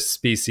how this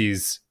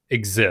species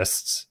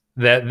exists,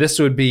 that this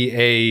would be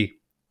a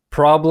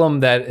problem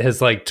that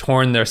has like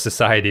torn their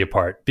society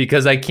apart,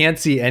 because I can't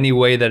see any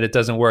way that it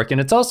doesn't work.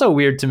 And it's also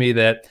weird to me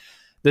that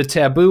the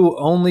taboo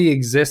only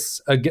exists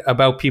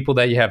about people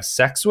that you have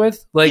sex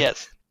with. Like,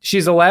 yes.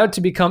 She's allowed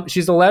to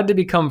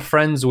become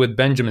friends with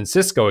Benjamin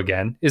Sisko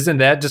again. Isn't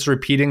that just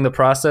repeating the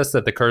process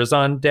that the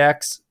Curzon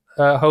Dax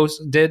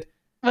host did?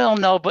 Well,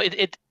 no, but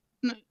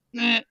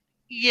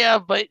yeah,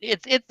 but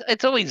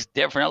it's always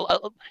different.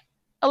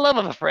 A love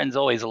of a friend's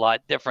always a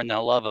lot different than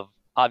a love of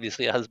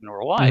obviously a husband or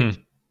a wife.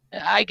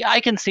 Mm-hmm.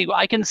 I can see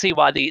why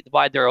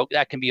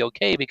that can be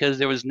okay, because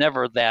there was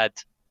never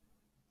that,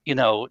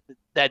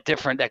 that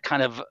different, that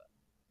kind of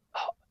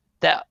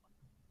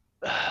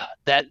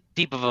that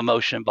deep of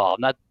emotion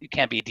involved. You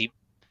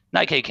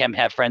can't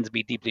have friends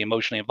be deeply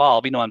emotionally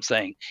involved. You know what I'm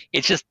saying?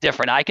 It's just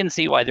different. I can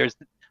see why they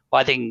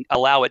can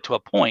allow it to a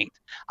point.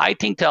 I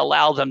think to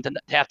allow them to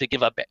have to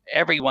give up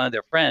every one of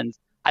their friends,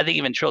 I think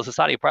even Trill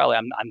Society probably,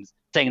 I'm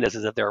saying this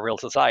as if they're a real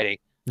society.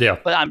 Yeah.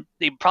 But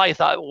they probably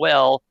thought,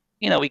 well,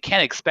 we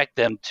can't expect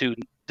them to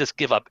just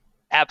give up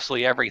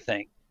absolutely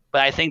everything.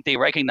 But I think they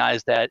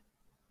recognize that,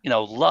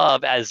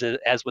 love as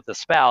with the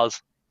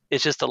spouse,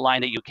 it's just a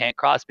line that you can't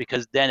cross,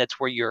 because then it's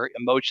where your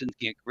emotions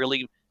get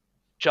really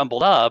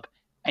jumbled up,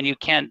 and you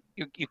can't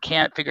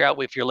figure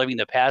out if you're living in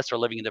the past or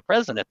living in the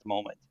present at the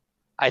moment.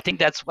 I think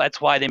that's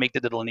why they make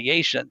the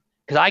delineation,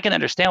 because I can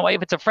understand why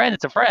if it's a friend,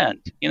 it's a friend,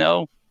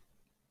 Yeah.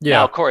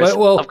 Now, of course,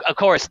 of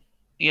course,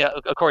 yeah.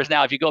 Of course,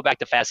 now if you go back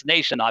to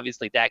Fascination,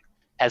 obviously Dak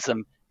has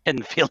some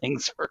hidden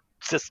feelings for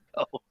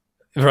Sisko.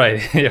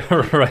 Right. Yeah.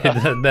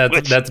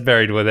 Right. That's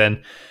buried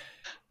within.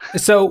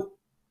 So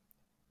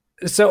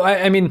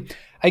I mean,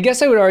 I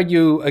guess I would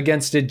argue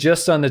against it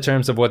just on the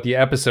terms of what the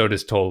episode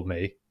has told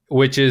me,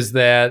 which is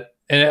that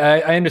And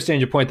I understand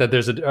your point that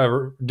there's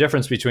a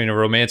difference between a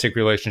romantic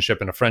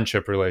relationship and a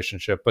friendship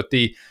relationship, but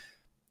the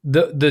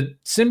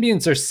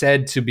symbionts are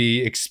said to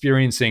be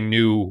experiencing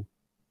new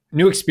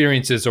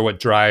experiences are what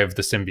drive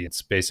the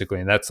symbionts, basically.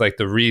 And that's like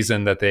the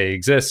reason that they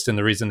exist and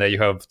the reason that you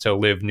have to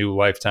live new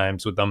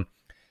lifetimes with them.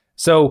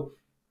 So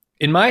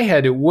in my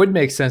head, it would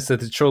make sense that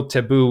the Trill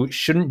taboo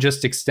shouldn't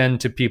just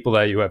extend to people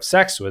that you have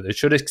sex with. It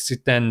should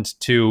extend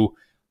to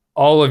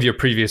all of your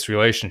previous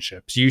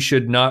relationships. You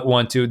should not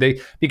want to,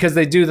 because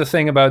they do the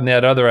thing about in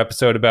that other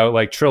episode about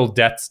like Trill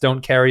deaths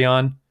don't carry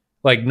on.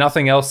 Like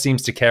nothing else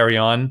seems to carry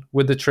on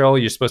with the Trill.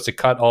 You're supposed to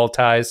cut all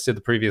ties to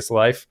the previous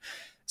life.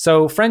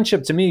 So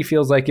friendship to me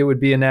feels like it would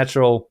be a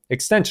natural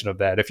extension of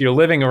that. If you're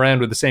living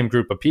around with the same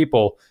group of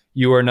people,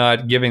 you are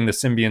not giving the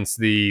symbionts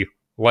the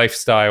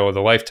lifestyle or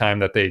the lifetime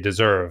that they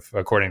deserve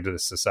according to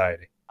this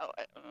society.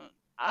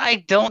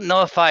 I don't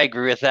know if I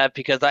agree with that,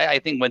 because I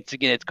think once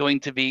again it's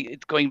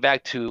going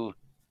back to,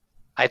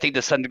 I think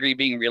to some degree,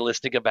 being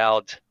realistic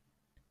about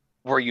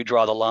where you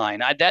draw the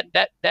line.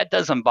 That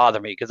doesn't bother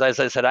me, because as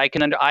I said,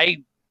 I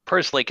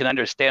personally can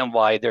understand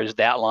why there's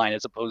that line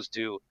as opposed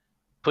to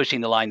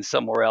pushing the line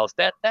somewhere else.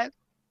 That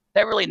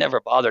really never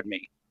bothered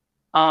me.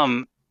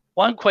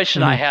 One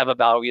question I have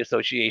about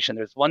reassociation,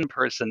 there's one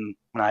person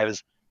when I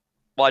was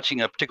watching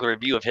a particular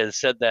review of his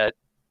said that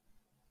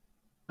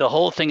the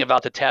whole thing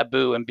about the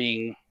taboo and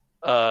being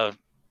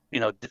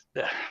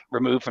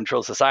removed from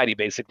Trill society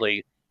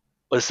basically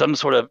was some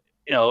sort of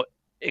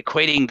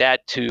equating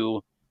that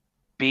to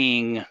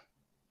being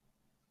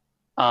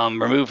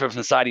removed from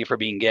society for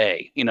being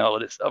gay,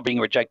 or being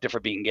rejected for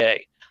being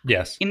gay.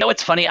 Yes.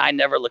 It's funny. I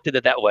never looked at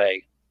it that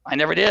way. I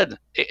never did.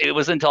 It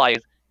was until I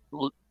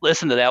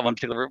listened to that one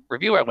particular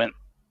review I went,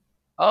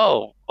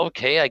 oh,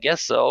 okay, I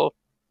guess so.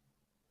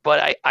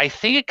 But I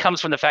think it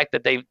comes from the fact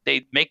that they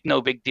make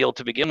no big deal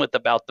to begin with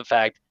about the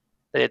fact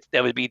that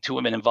that would be two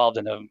women involved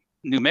in a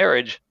new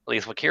marriage, at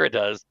least what Kira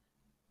does.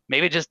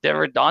 Maybe it just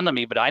never dawned on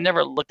me, but I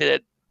never looked at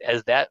it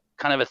as that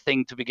kind of a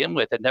thing to begin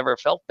with. It never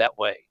felt that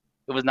way.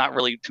 It was not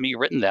really, to me,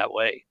 written that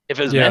way.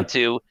 If it was meant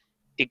to,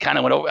 it kind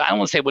of went over. I don't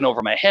want to say it went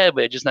over my head,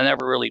 but I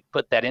never really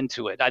put that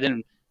into it. I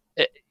didn't,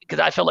 because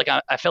I feel like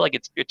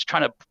it's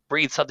trying to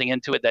breathe something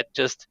into it that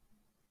just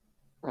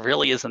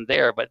really isn't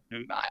there. But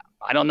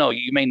I don't know.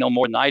 You may know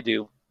more than I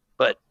do,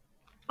 but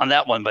on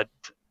that one. But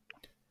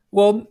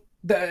well,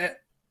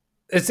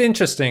 it's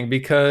interesting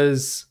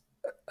because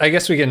I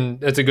guess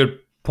it's a good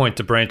point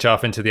to branch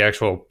off into the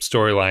actual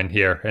storyline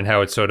here and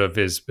how it sort of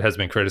has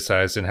been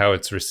criticized and how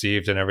it's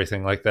received and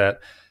everything like that.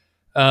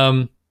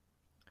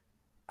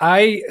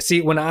 I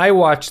see, when I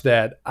watch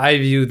that, I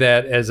view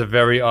that as a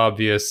very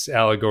obvious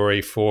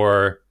allegory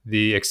for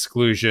the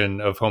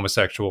exclusion of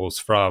homosexuals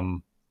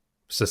from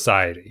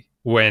society,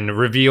 when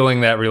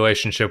revealing that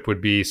relationship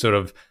would be sort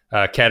of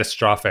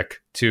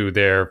catastrophic to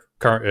their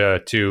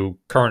current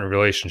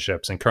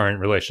relationships and current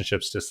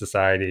relationships to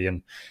society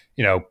and,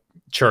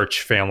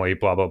 church, family,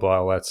 blah, blah, blah,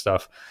 all that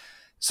stuff.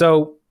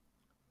 So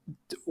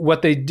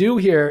what they do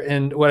here,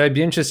 and what I'd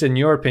be interested in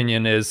your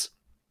opinion is,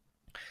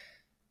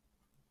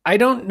 I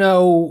don't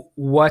know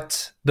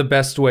what the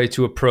best way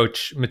to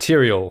approach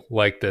material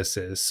like this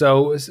is.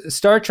 So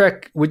Star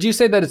Trek, would you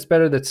say that it's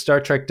better that Star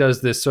Trek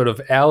does this sort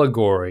of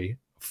allegory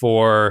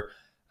for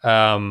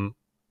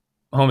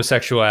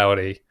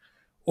homosexuality,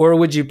 or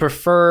would you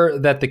prefer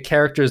that the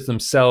characters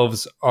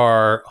themselves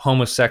are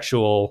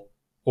homosexual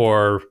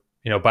or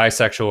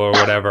bisexual or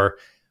whatever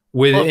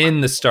within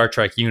the Star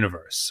Trek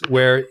universe?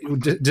 Where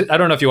I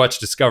don't know if you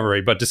watched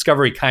Discovery, but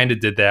Discovery kind of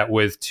did that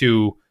with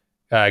two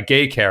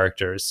gay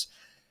characters.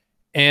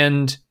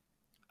 And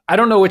I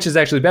don't know which is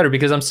actually better,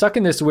 because I'm stuck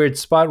in this weird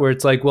spot where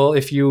it's like, well,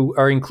 if you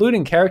are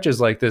including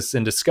characters like this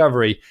in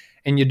Discovery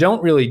and you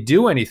don't really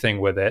do anything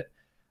with it,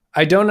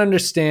 I don't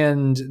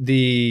understand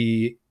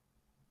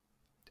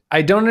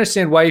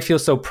why you feel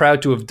so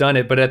proud to have done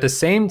it. But at the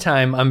same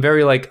time, I'm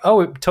very like,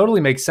 oh, it totally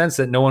makes sense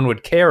that no one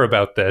would care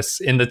about this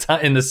in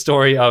the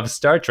story of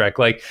Star Trek.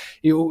 Like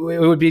it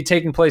would be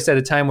taking place at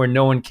a time where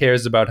no one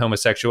cares about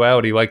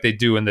homosexuality like they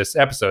do in this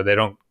episode.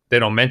 They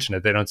don't mention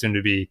it. They don't seem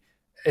to be.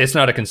 It's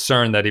not a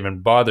concern that even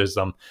bothers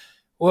them.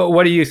 Well,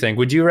 what do you think?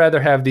 Would you rather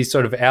have these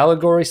sort of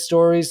allegory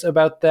stories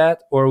about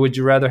that, or would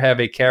you rather have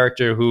a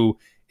character who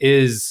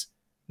is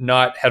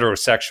not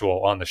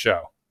heterosexual on the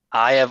show?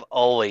 I have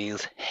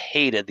always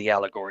hated the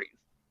allegories,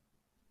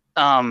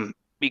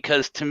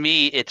 because to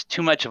me it's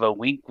too much of a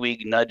wink,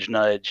 wink, nudge,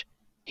 nudge.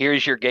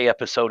 Here's your gay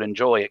episode,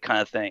 enjoy it kind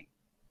of thing.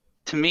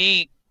 To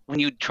me, when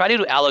you try to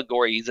do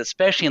allegories,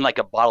 especially in like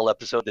a bottle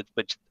episode,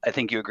 which I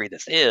think you agree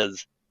this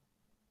is,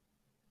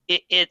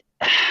 it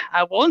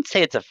I won't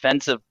say it's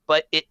offensive,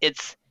 but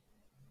it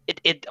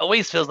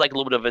always feels like a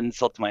little bit of an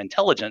insult to my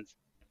intelligence.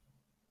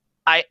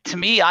 To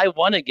me, I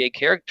want a gay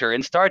character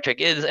in Star Trek.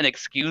 It is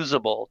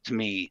inexcusable to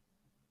me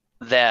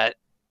that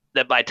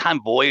by the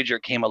time Voyager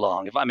came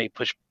along, if I may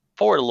push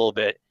forward a little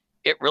bit,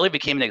 it really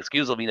became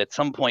inexcusable to me that at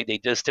some point they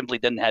just simply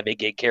didn't have a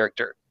gay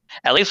character.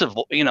 At least with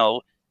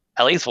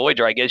at least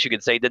Voyager, I guess you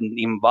could say, didn't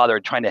even bother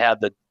trying to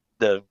have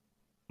the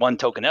one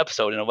token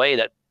episode in a way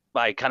that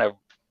I kind of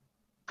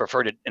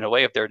preferred it in a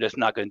way if they're just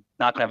not going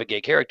to have a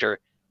gay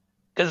character.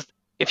 Because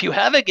if you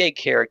have a gay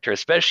character,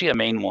 especially a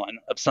main one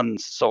of some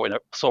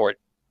sort,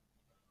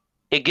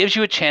 it gives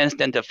you a chance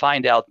then to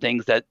find out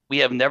things that we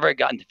have never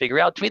gotten to figure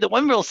out. To me, the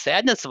one real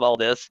sadness of all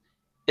this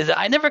is that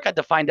I never got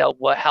to find out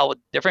how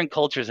different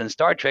cultures in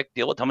Star Trek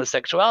deal with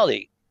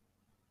homosexuality.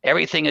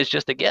 Everything is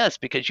just a guess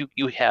because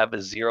you have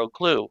a zero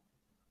clue.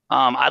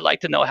 I'd like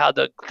to know how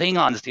the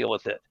Klingons deal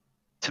with it.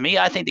 To me,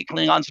 I think the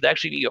Klingons would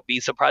actually be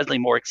surprisingly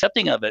more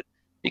accepting of it,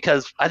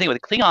 because I think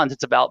with the Klingons,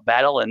 it's about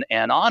battle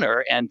and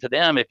honor. And to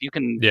them, if you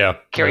can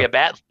carry a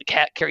bat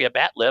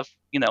lift,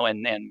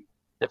 and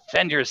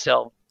defend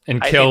yourself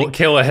and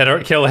kill a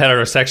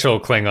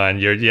heterosexual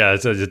Klingon,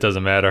 it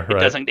doesn't matter.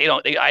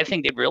 Right? I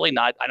think they'd really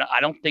not.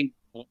 I don't think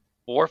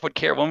Worf would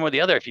care one way or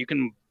the other. If you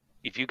can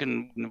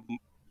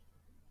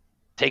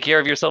take care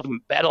of yourself in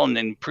battle and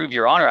improve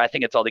your honor, I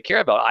think it's all they care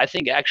about. I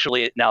think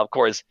actually now, of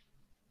course,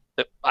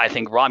 I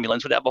think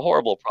Romulans would have a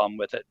horrible problem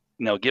with it,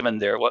 given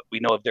what we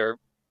know of their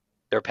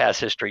past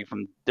history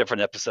from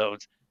different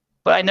episodes.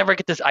 But I never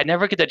get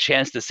the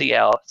chance to see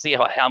how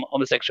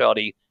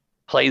homosexuality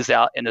plays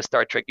out in the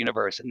Star Trek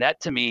universe, and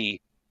that to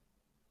me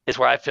is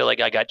where I feel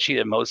like I got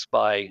cheated most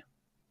by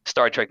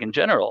Star Trek in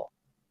general,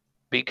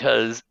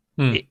 because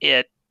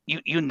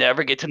you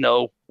never get to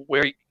know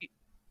where.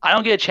 I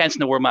don't get a chance to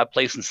know where my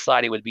place in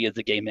society would be as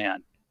a gay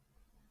man.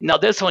 Now,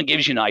 this one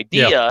gives you an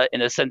idea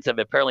in a sense of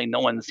apparently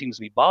no one seems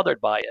to be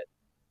bothered by it.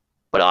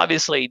 But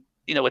obviously,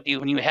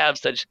 when you have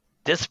such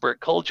disparate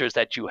cultures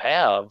that you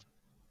have,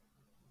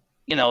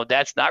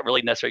 that's not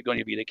really necessarily going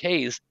to be the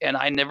case. And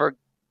I never,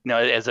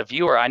 as a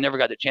viewer, I never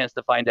got the chance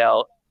to find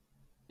out,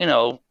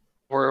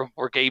 where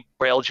gay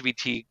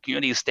LGBT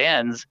community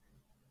stands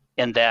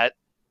in that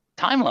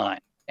timeline.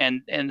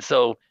 And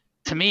so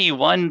to me,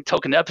 one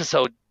token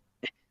episode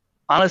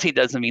honestly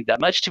doesn't mean that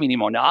much to me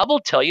anymore. Now, I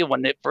will tell you,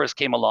 when it first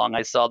came along,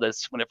 I saw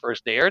this when it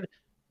first aired.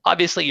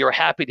 Obviously, you're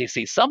happy to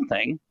see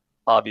something,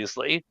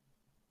 obviously,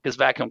 because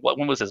back in,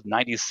 when was this,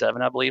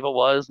 97, I believe it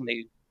was, when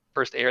they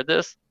first aired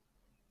this?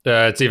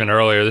 It's even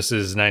earlier. This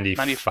is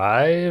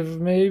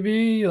 95,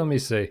 maybe? Let me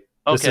see.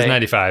 Okay. This is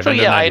 95. So,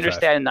 yeah, I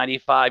understand in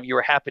 95, you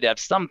were happy to have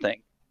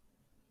something.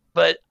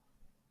 But,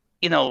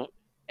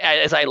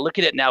 as I look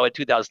at it now in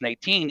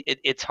 2018,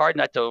 it's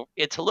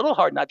a little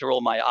hard not to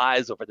roll my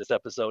eyes over this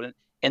episode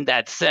in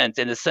that sense,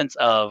 in the sense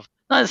of,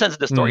 not in the sense of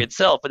the story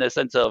itself, but in the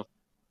sense of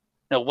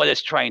what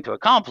it's trying to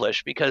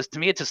accomplish. Because to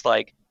me, it's just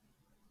like,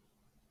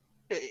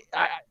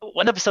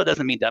 one episode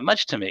doesn't mean that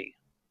much to me,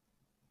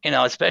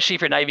 especially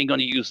if you're not even going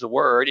to use the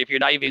word, if you're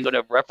not even going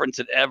to reference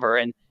it ever.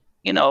 And,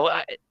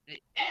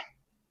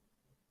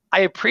 I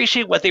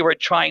appreciate what they were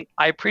trying.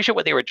 I appreciate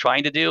what they were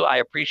trying to do. I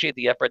appreciate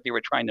the effort they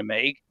were trying to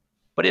make.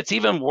 But it's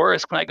even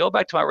worse when I go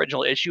back to my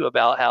original issue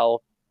about how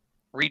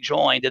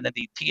Rejoined and then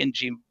the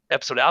TNG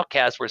episode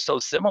Outcast were so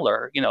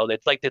similar.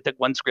 It's like they took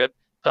one script,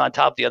 put on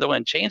top of the other one,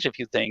 and changed a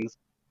few things.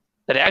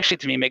 That actually,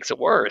 to me, makes it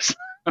worse.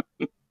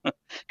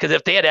 Because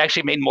if they had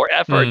actually made more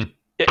effort,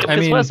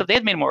 if they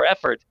had made more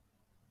effort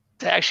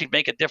to actually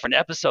make a different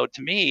episode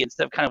to me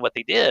instead of kind of what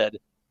they did,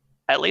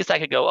 at least I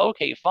could go,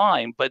 okay,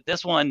 fine. But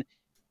this one,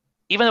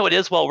 even though it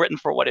is well written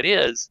for what it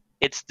is,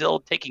 it's still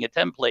taking a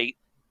template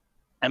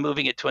and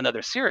moving it to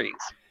another series.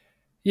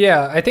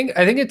 Yeah, I think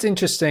it's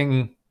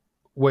interesting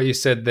what you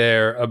said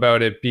there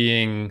about it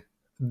being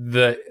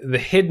the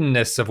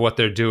hiddenness of what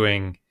they're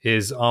doing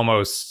is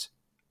almost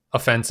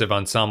offensive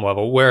on some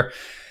level, where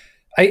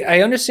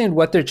I understand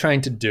what they're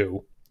trying to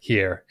do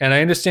here. And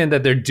I understand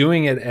that they're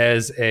doing it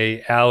as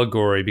a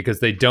allegory because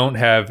they don't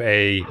have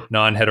a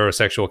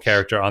non-heterosexual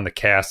character on the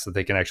cast that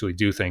they can actually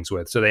do things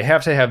with. So they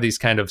have to have these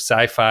kind of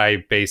sci-fi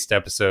based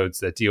episodes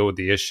that deal with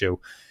the issue.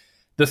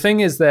 The thing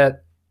is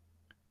that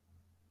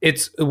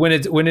it's when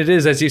it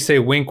is, as you say,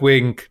 wink,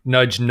 wink,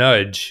 nudge,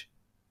 nudge,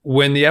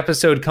 when the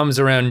episode comes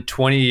around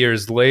 20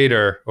 years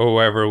later or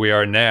wherever we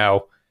are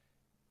now,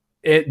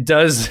 it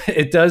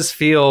does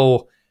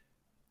feel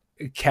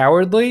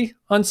cowardly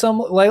on some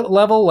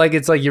level. Like,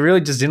 it's like you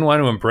really just didn't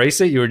want to embrace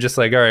it. You were just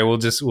like, all right,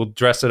 we'll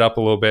dress it up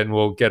a little bit and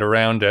we'll get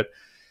around it.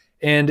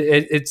 And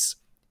it's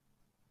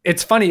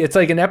funny. It's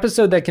like an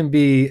episode that can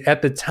be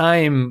at the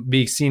time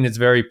be seen as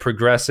very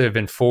progressive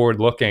and forward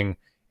looking.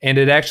 And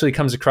it actually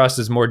comes across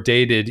as more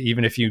dated,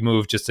 even if you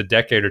move just a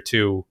decade or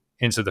two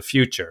into the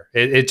future.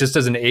 It just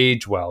doesn't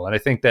age well. And I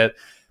think that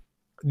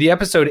the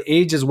episode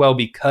ages well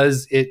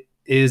because it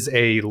is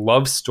a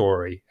love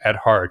story at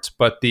heart,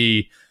 but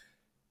the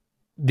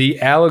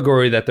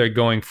allegory that they're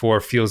going for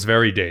feels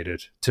very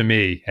dated to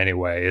me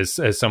anyway, as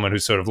someone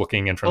who's sort of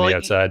looking in from the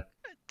outside.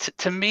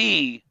 To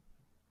me,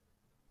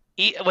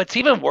 what's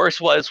even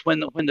worse was when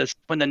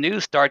the new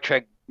Star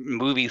Trek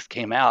movies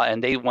came out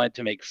and they wanted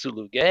to make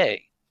Sulu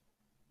gay.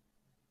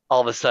 All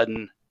of a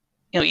sudden,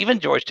 even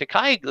George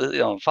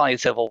Takei, finally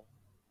said, "Well,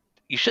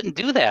 you shouldn't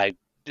do that."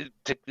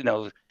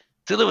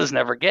 Sulu was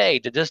never gay.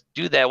 To just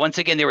do that, once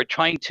again, they were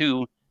trying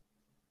to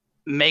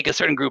make a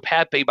certain group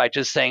happy by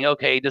just saying,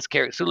 "Okay, this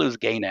character Sulu's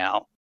gay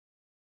now."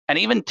 And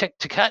even George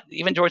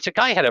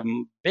Takei had a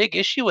big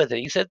issue with it.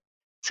 He said,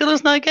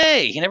 Sulu's not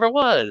gay. He never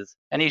was,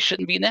 and he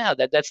shouldn't be now.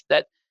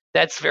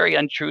 That's very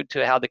untrue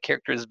to how the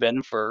character has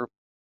been for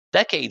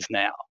decades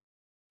now.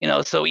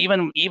 So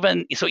even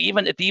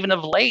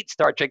of late,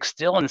 Star Trek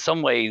still in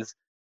some ways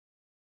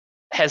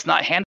has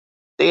not handled.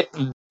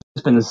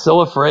 It's been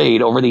so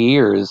afraid over the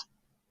years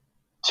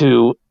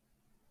to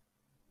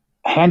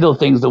handle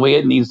things the way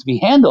it needs to be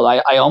handled.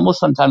 I almost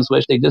sometimes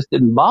wish they just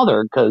didn't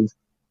bother, because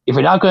if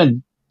you're not going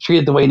to treat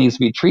it the way it needs to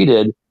be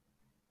treated,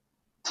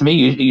 to me,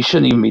 you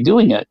shouldn't even be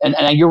doing it. And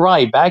you're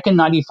right. Back in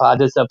 '95,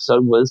 this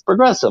episode was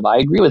progressive. I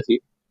agree with you.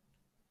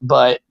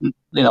 But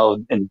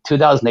in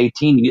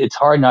 2018, it's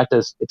hard not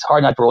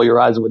to roll your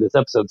eyes with this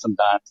episode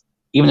sometimes,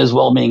 even as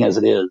well-meaning as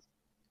it is.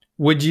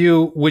 Would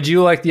you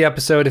like the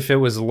episode if it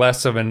was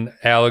less of an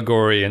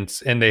allegory and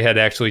they had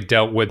actually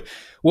dealt with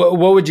what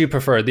would you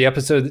prefer? The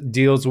episode that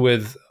deals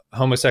with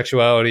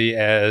homosexuality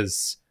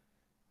as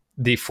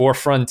the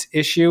forefront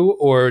issue,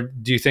 or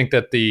do you think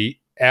that the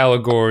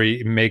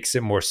allegory makes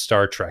it more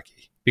Star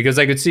Trek-y? Because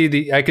I could see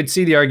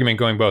the argument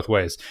going both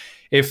ways.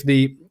 If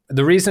the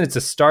reason it's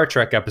a Star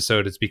Trek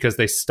episode is because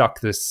they stuck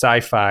this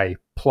sci-fi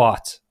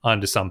plot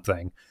onto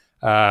something,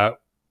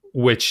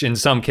 which in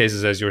some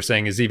cases, as you were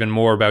saying, is even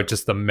more about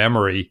just the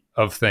memory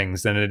of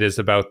things than it is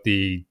about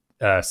the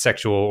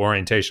sexual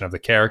orientation of the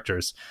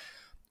characters.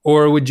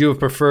 Or would you have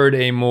preferred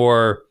a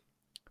more,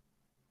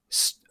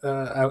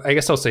 I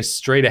guess I'll say,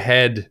 straight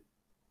ahead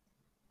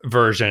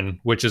version,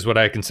 which is what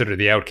I consider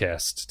The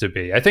Outcast to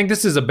be? I think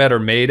this is a better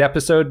made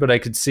episode, but I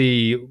could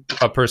see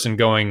a person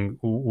going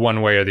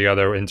one way or the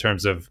other in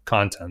terms of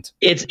content.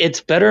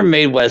 It's better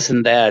made, Wes,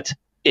 in that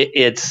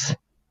I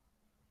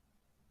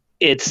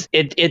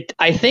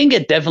think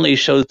it definitely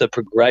shows the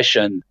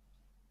progression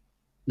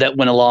that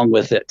went along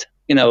with it.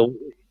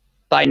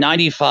 By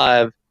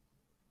 '95,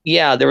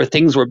 yeah, there were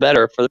things were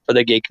better for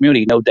the gay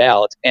community, no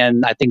doubt.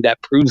 And I think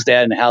that proves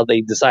that in how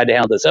they decided to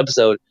handle this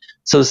episode.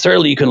 So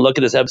certainly you can look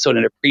at this episode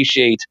and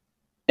appreciate,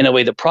 in a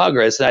way, the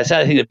progress. And I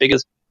think the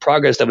biggest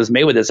progress that was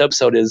made with this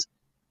episode is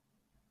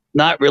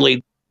not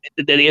really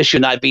the issue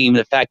not being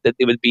the fact that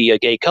it would be a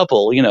gay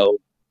couple,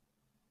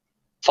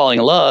 falling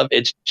in love.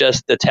 It's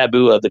just the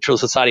taboo of the True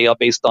Society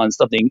based on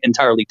something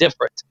entirely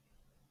different.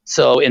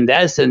 So in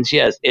that sense,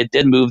 yes, it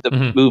did move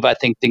I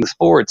think, things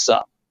forward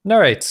some. All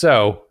right.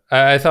 So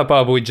I thought,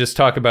 Bob, we'd just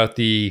talk about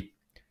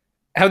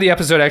how the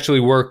episode actually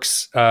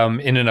works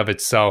in and of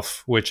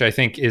itself, which I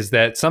think is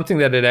that something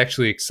that it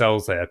actually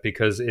excels at,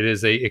 because it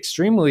is a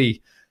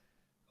extremely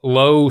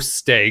low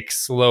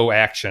stakes, low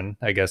action,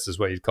 I guess is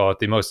what you'd call it.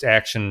 The most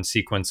action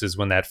sequences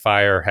when that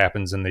fire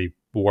happens in the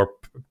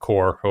warp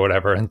core or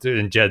whatever, and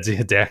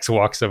Jadzia Dax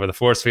walks over the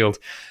force field.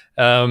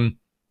 And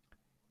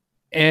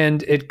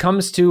it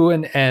comes to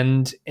an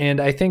end.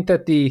 And I think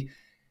that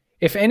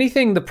if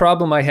anything, the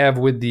problem I have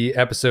with the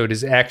episode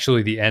is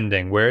actually the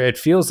ending, where it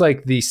feels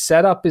like the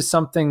setup is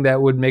something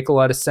that would make a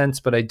lot of sense,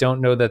 but I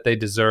don't know that they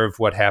deserve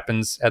what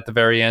happens at the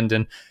very end.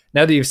 And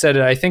now that you've said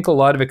it, I think a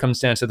lot of it comes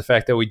down to the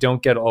fact that we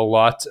don't get a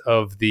lot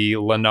of the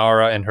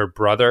Lenara and her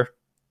brother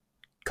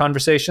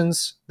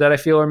conversations that I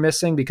feel are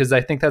missing, because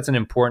I think that's an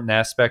important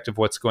aspect of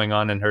what's going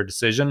on in her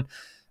decision.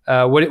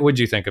 What would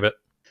you think of it?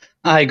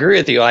 I agree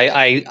with you.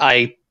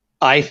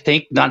 I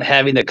think not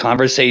having the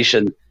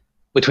conversation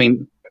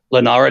between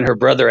Lenara and her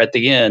brother at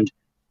the end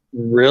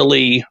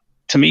really,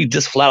 to me,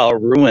 just flat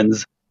out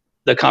ruins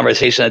the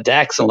conversation that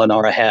Dax and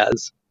Lenara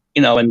has.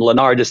 And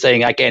Lenara just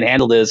saying, "I can't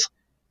handle this.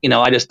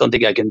 I just don't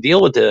think I can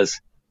deal with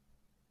this."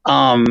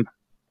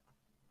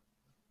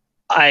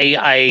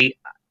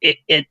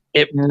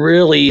 It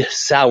really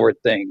soured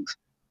things,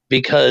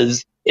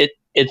 because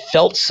it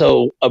felt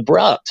so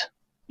abrupt.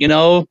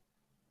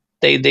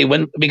 They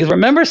went, because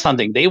remember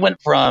something, they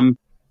went from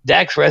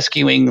Dax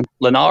rescuing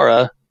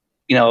Lenara,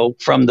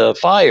 from the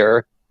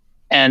fire,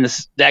 and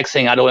Dax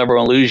saying, "I don't ever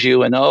want to lose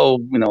you," and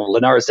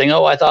Lenara saying,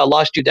 "Oh, I thought I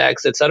lost you,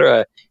 Dax,"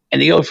 etc. And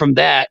they go from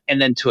that,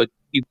 and then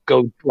you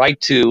go right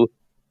to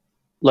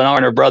Lenara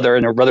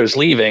and her brother's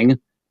leaving,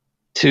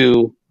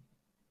 to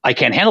 "I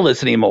can't handle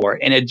this anymore,"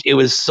 and it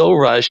was so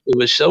rushed, it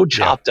was so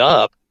chopped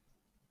up.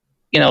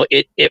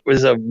 It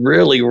was a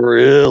really,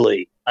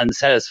 really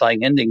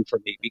unsatisfying ending for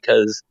me,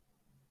 because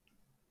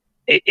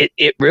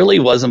it really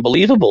wasn't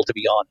believable, to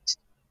be honest.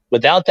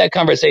 Without that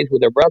conversation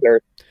with her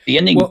brother, the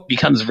ending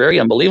becomes very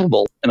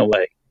unbelievable in a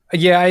way.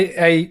 Yeah,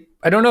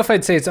 I don't know if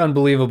I'd say it's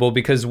unbelievable,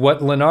 because what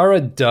Lenara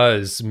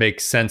does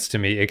makes sense to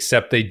me,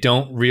 except they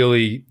don't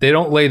lay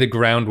the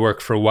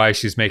groundwork for why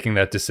she's making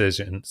that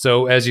decision.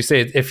 So as you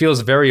say, it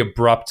feels very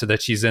abrupt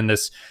that she's in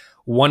this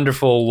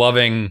wonderful,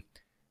 loving,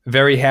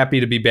 very happy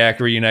to be back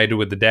reunited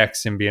with the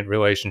Dax symbiont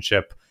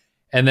relationship.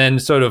 And then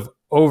sort of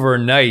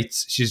overnight,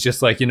 she's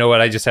just like, you know what,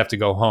 I just have to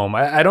go home.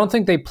 I don't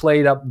think they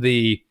played up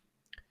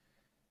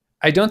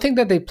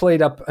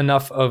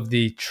enough of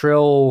the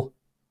Trill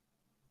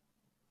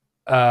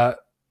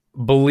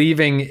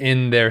believing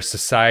in their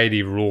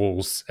society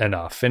rules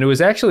enough. And it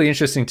was actually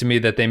interesting to me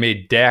that they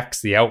made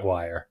Dax the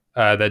outlier,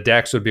 that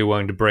Dax would be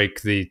willing to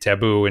break the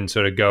taboo and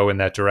sort of go in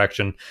that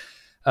direction.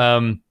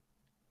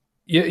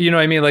 You know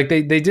what I mean? Like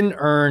they didn't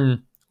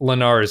earn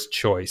Lenara's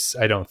choice,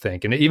 I don't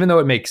think. And even though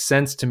it makes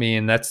sense to me,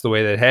 and that's the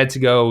way that it had to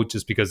go,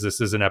 just because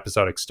this is an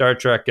episodic Star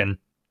Trek, and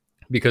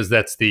because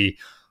that's the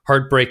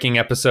heartbreaking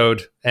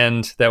episode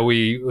and that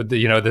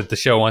that the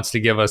show wants to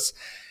give us,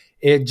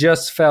 it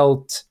just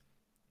felt,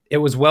 it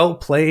was well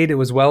played, it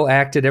was well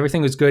acted,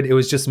 everything was good. It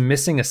was just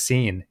missing a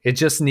scene. It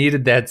just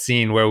needed that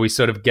scene where we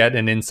sort of get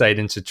an insight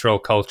into Trill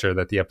culture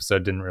that the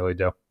episode didn't really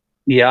do.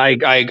 Yeah,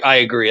 I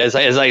agree. As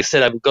I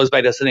said, it goes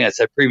back to something I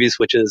said previous,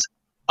 which is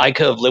I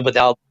could have lived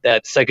without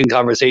that second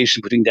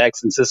conversation between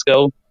Dax and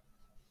Cisco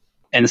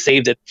and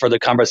saved it for the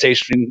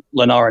conversation between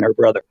Lenara and her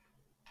brother.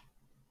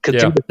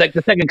 Because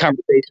the second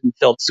conversation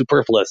felt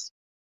superfluous,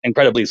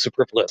 incredibly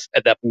superfluous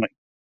at that point.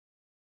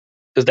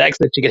 Because Dax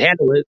said she could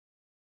handle it.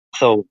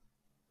 So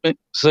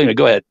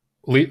go ahead.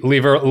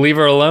 Leave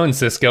her alone,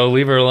 Cisco.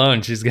 Leave her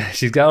alone. She's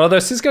got. Although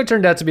Cisco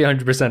turned out to be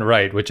 100%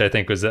 right, which I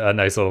think was a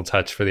nice little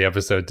touch for the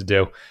episode to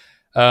do.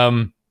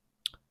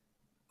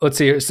 Let's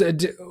see here. So,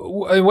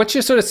 what's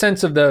your sort of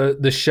sense of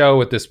the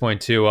show at this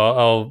point too?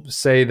 I'll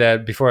say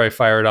that before I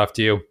fire it off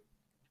to you.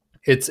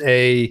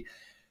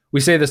 We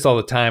say this all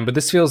the time, but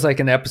this feels like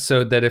an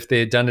episode that if they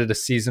had done it a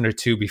season or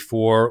two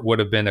before would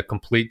have been a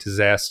complete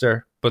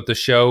disaster. But the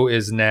show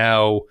is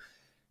now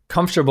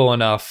comfortable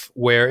enough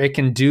where it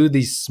can do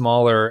these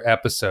smaller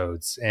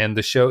episodes, and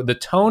the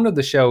tone of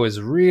the show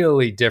is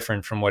really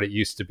different from what it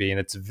used to be, and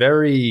it's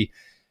very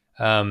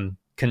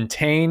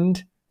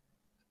contained,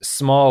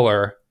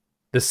 smaller.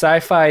 The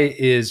sci-fi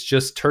is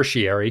just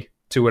tertiary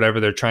to whatever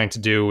they're trying to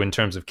do in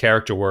terms of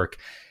character work,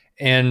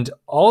 and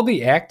all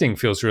the acting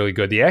feels really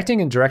good. The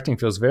acting and directing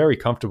feels very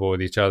comfortable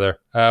with each other.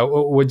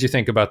 What did you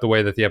think about the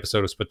way that the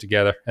episode was put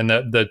together and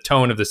the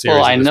tone of the series?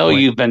 Well, I know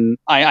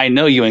I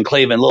know you and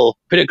Clay have been a little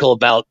critical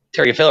about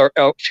Terry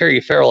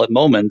Farrell at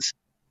moments,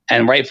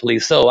 and rightfully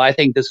so. I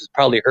think this is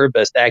probably her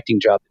best acting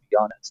job, to be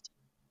honest.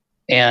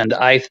 And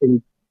I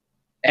think,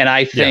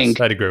 yes,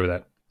 I'd agree with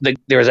that.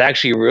 There's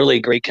actually really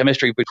great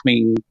chemistry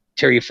between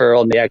Terry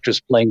Farrell and the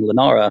actress playing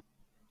Lenara.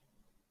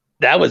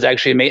 That was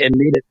actually made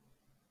it.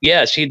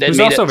 Yeah, she then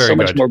made it so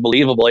much more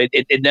believable.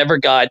 It never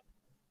got.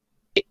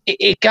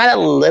 It got a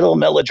little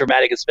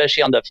melodramatic,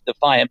 especially on the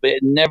Defiant, but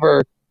it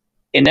never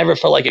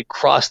felt like it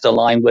crossed the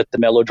line with the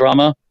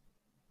melodrama,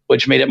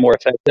 which made it more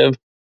effective.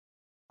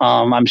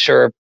 I'm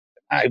sure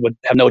I would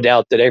have no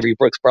doubt that Avery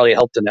Brooks probably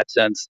helped in that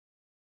sense,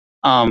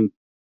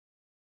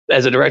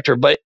 as a director.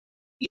 But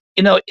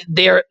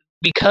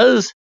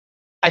because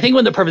I think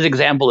one of the perfect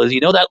example is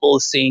that little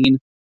scene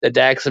that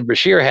Dax and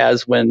Bashir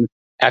has when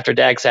after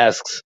Dax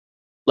asks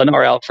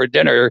Lenara out for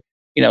dinner,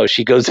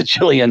 she goes to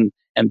Jillian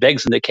and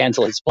begs him to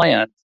cancel his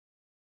plans.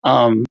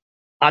 I'm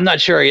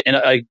not sure in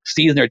a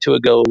season or two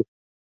ago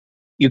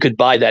you could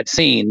buy that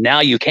scene.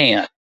 Now you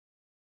can.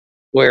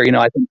 Where,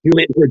 I think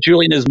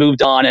Julian has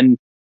moved on and,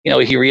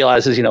 he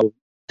realizes,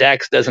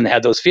 Dax doesn't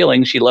have those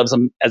feelings. She loves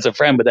him as a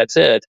friend, but that's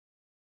it.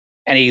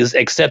 And he's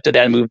accepted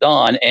that and moved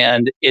on.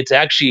 And it's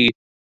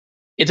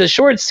a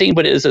short scene,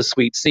 but it is a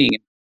sweet scene,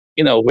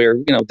 where,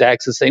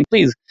 Dax is saying,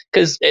 please,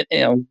 because,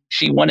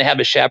 she wanted to have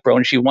a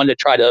chaperone. She wanted to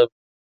try to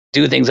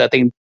do things, I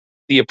think,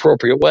 the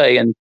appropriate way.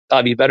 And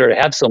it'd be better to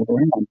have someone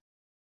around.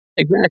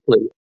 Exactly.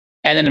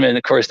 And then,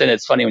 of course, then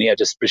it's funny when you have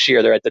just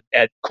Bashir there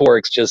at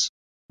Quark's just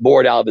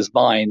bored out of his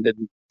mind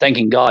and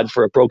thanking God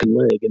for a broken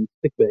leg in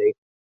sickbay.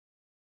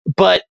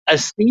 But a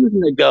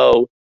season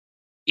ago,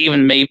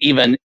 even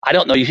I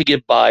don't know, you could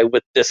get by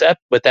with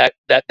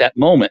that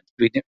moment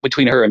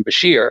between her and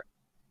Bashir.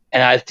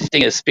 And I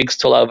think it speaks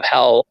to love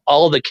how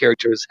all the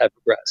characters have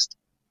progressed.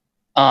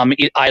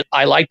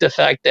 I like the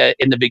fact that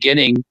in the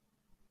beginning,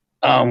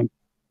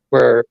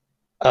 where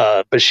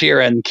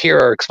Bashir and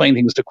Kira are explaining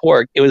things to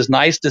Quark, it was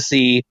nice to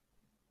see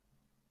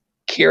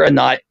Kira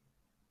not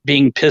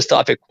being pissed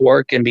off at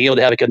Quark and being able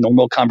to have a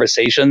normal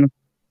conversation.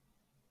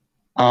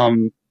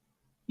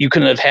 You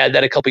couldn't have had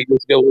that a couple of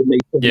years ago.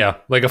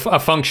 Like a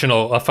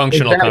functional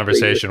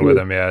conversation with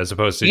him, as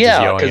opposed to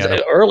just yelling at him.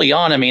 Because early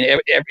on,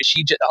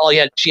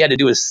 she had to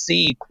do is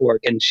see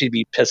Quark and she'd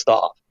be pissed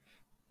off.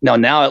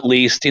 Now at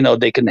least,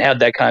 they can have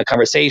that kind of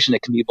conversation.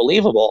 It can be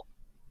believable.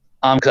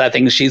 Because I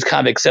think she's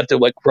kind of accepted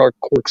what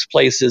Quark's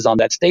place is on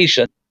that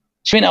station.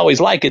 She may not always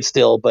like it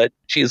still, but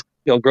she's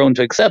grown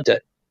to accept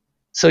it.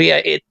 So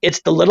yeah,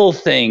 it's the little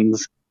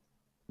things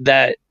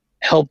that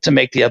help to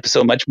make the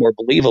episode much more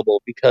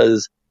believable,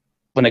 because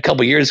when a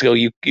couple years ago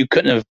you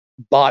couldn't have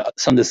bought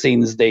some of the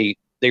scenes they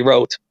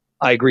wrote.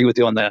 I agree with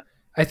you on that.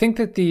 I think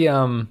that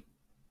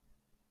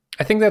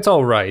I think that's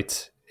all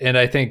right. And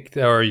I think,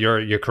 or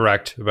you're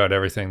correct about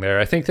everything there.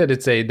 I think that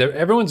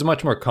everyone's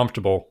much more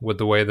comfortable with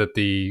the way that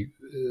the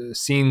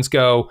scenes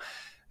go.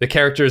 The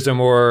characters are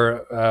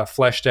more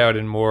fleshed out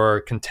and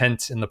more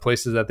content in the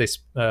places that they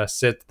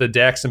sit. The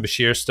Dax and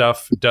Bashir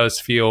stuff does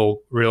feel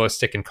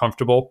realistic and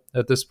comfortable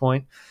at this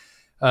point.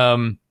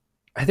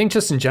 I think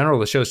just in general,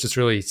 the show's just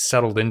really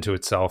settled into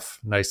itself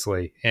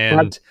nicely.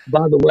 And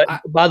by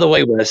the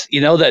way, Wes,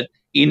 that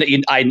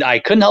I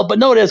couldn't help but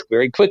notice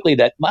very quickly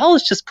that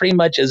Miles just pretty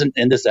much isn't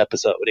in this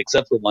episode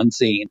except for one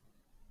scene.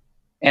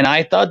 And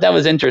I thought that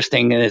was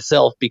interesting in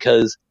itself,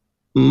 because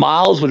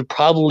Miles would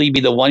probably be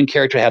the one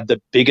character to have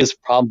the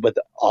biggest problem with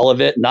all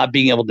of it, not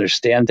being able to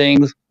understand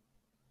things.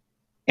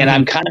 And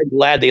I'm kind of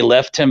glad they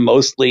left him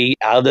mostly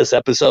out of this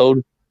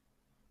episode,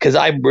 because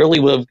I really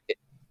would have.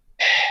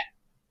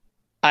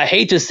 I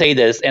hate to say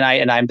this, and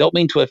I don't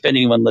mean to offend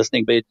anyone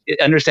listening, but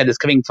understand this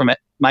coming from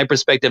my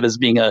perspective as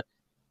being a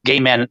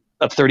gay man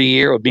of 30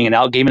 years, or being an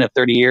out gay man of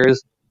 30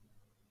 years.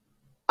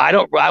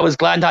 I was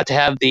glad not to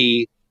have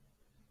the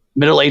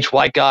middle-aged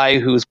white guy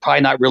who's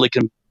probably not really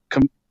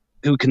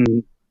who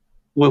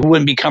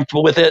wouldn't be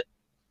comfortable with it.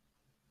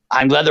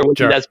 I'm glad there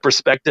wasn't that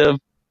perspective.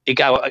 It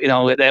got,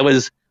 that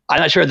was, I'm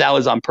not sure if that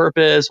was on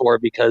purpose or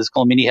because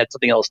Colomini had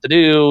something else to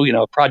do,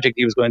 a project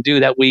he was going to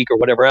do that week or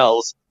whatever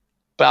else.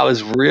 But I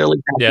was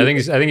really happy. Yeah,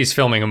 I think he's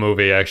filming a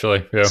movie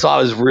actually. Yeah. So I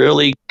was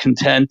really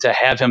content to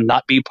have him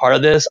not be part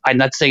of this. I'm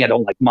not saying I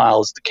don't like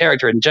Miles, the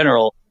character in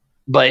general,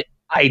 but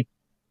I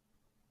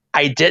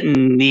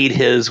didn't need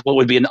his what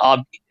would be an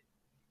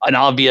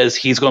obvious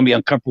he's going to be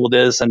uncomfortable with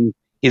this and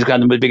he's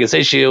got the biggest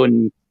issue,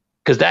 and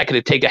because that could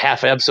have taken a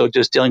half an episode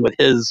just dealing with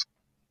his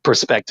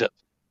perspective.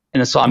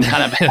 And so I'm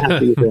kind of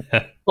happy with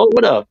it. Oh,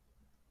 what up?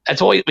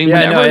 That's always.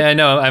 I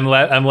know.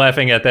 I'm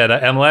laughing at that.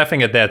 I'm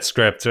laughing at that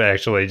script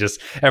actually. Just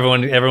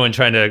everyone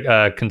trying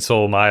to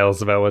console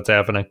Miles about what's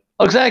happening.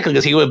 Exactly,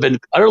 because he would have been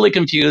utterly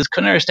confused,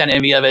 couldn't understand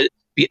any of it,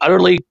 be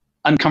utterly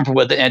uncomfortable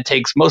with it, and it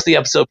takes most of the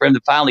episode for him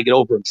to finally get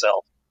over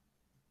himself.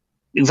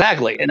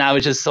 Exactly, and I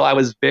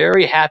was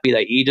very happy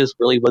that he just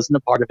really wasn't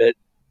a part of it,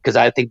 because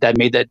I think that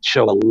made that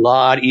show a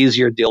lot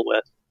easier to deal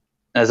with.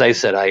 As I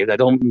said, I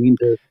don't mean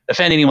to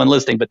offend anyone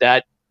listening, but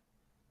that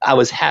I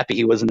was happy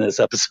he was in this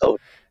episode.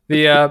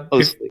 Well,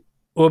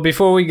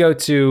 before we go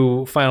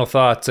to final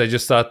thoughts, I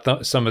just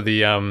thought some of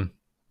the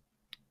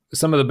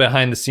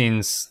behind the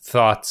scenes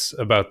thoughts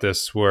about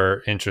this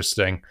were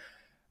interesting.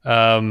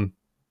 Ronald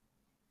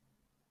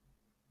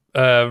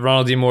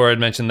D. Moore had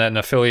mentioned that an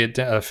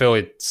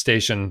affiliate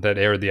station that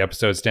aired the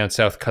episodes down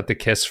south cut the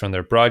kiss from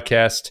their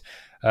broadcast.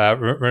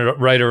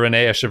 Writer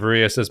Renee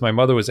Echeverria says, "My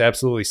mother was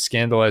absolutely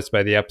scandalized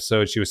by the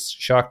episode. She was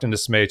shocked and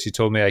dismayed. She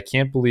told me, 'I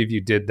can't believe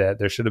you did that.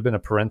 There should have been a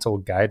parental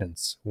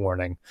guidance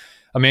warning.'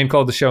 A man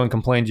called the show and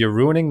complained, 'You're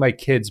ruining my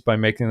kids by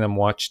making them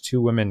watch two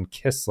women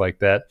kiss like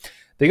that.'"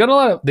 They got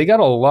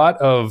a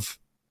lot of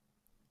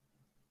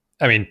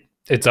I mean,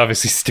 it's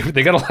obviously stupid.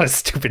 They got a lot of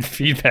stupid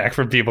feedback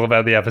from people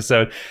about the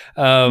episode.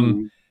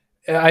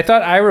 I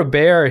thought Ira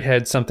Bear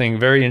had something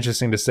very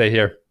interesting to say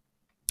here.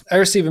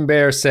 Ira Stephen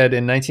Bear said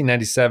in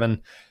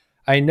 1997,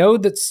 "I know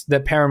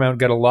that Paramount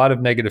got a lot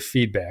of negative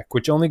feedback,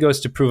 which only goes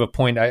to prove a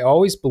point I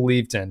always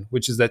believed in,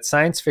 which is that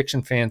science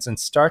fiction fans and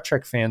Star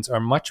Trek fans are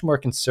much more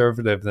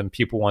conservative than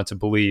people want to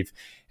believe,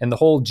 and the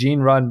whole Gene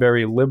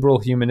Roddenberry liberal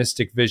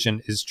humanistic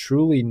vision is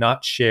truly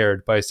not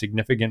shared by a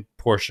significant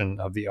portion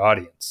of the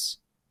audience."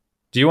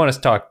 Do you want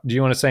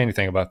to say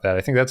anything about that?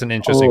 I think that's an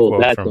interesting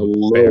quote from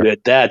Bear.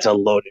 That's a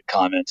loaded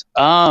comment.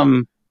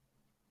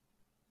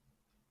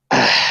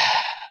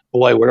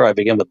 Boy, where do I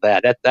begin with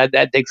that?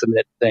 That takes a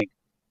minute to think.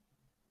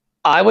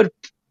 I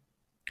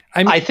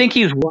think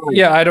he's right.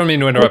 Yeah, I don't mean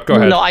to interrupt. Go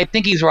ahead. No, I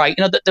think he's right.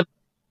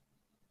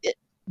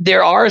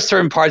 There are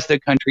certain parts of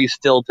the country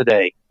still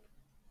today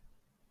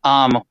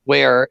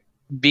where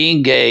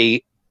being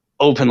gay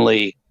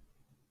openly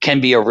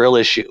can be a real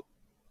issue.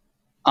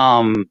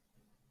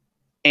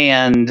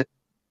 And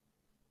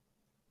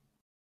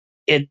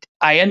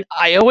I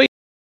always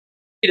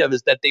of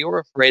is that they were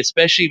afraid,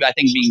 especially I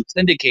think being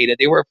syndicated,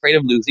 they were afraid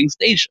of losing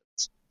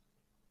stations.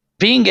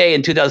 Being gay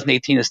in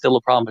 2018 is still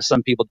a problem for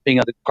some people, depending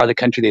on the part of the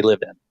country they live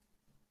in.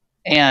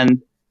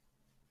 And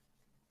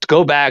to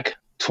go back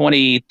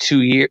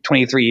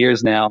 23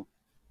 years now,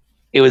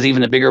 it was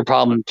even a bigger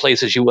problem in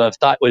places you would have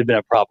thought would have been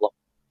a problem.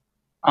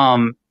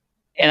 And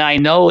I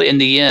know in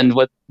the end,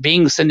 what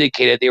being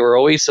syndicated, they were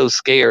always so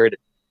scared,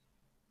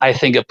 I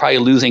think, of probably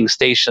losing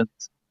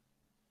stations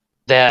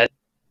that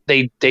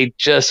they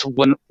just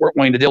weren't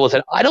wanting to deal with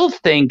it. I don't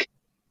think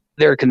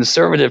they're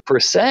conservative per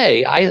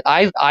se.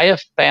 I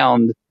have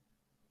found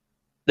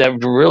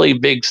that really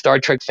big Star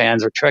Trek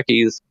fans or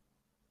Trekkies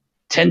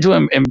tend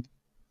to,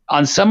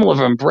 on some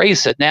level,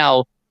 embrace it.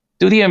 Now,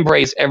 do they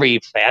embrace every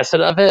facet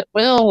of it?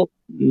 Well,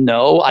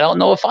 no. I don't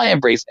know if I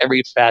embrace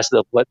every facet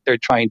of what they're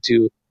trying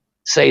to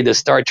say the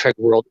Star Trek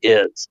world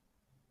is.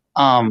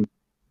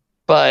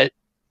 But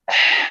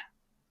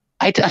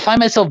I find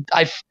myself,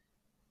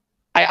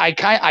 I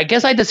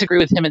guess I disagree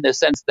with him in the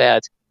sense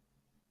that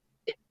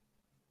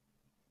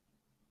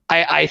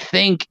I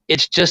think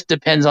it just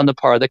depends on the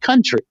part of the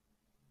country.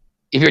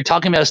 If you're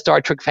talking about a Star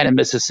Trek fan in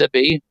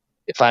Mississippi,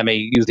 if I may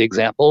use the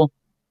example,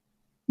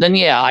 then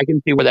yeah, I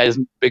can see where that is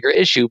a bigger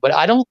issue. But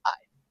I've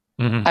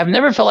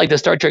never felt like the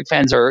Star Trek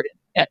fans are,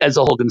 as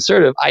a whole,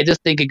 conservative. I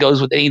just think it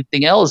goes with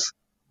anything else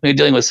when you're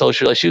dealing with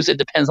social issues. It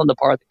depends on the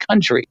part of the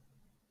country.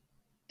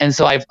 And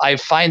so I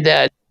find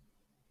that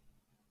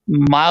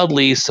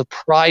mildly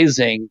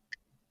surprising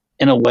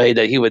in a way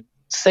that he would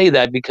say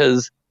that,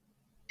 because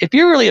if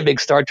you're really a big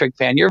Star Trek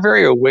fan, you're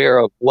very aware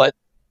of what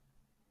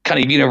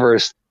kind of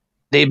universe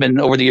they've been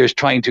over the years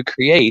trying to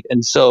create.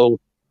 And so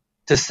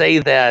to say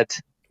that,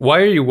 why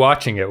are you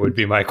watching it would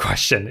be my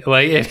question.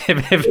 Like,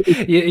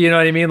 if you know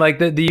what I mean? Like,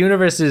 the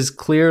universe is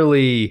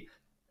clearly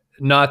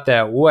not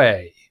that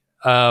way.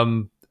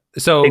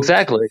 So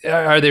Exactly.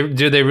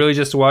 do they really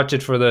just watch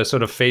it for the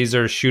sort of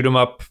phaser shoot 'em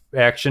up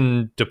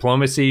action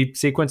diplomacy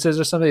sequences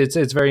or something?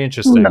 It's very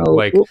interesting. No,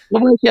 Like,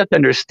 what you have to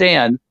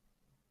understand,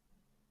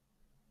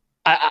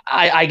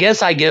 I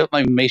guess I give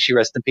may she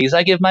rest in peace.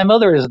 I give my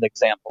mother as an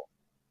example.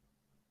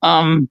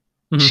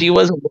 She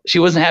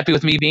wasn't happy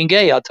with me being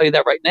gay. I'll tell you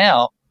that right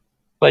now.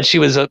 But she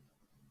was of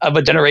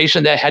a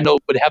generation that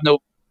would have no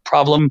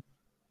problem,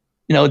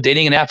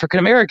 dating an African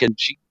American.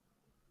 She,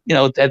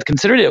 had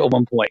considered it at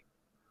one point.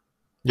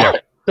 yeah.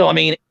 So I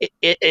mean,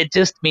 it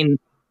just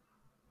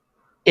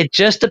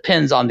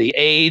depends on the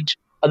age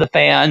of the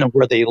fan,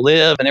 where they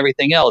live, and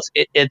everything else.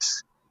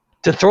 It's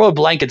to throw a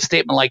blanket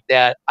statement like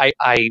that.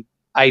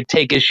 I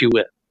take issue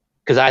with,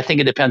 because I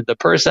think it depends on the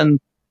person,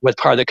 what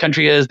part of the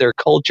country is, their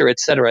culture,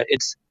 etc.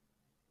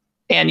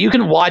 And you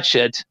can watch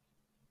a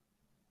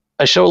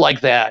show like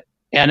that,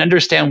 and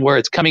understand where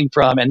it's coming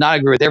from, and not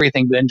agree with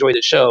everything, but enjoy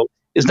the show.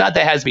 It's not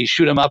that it has to be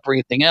shoot 'em up or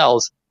anything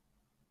else.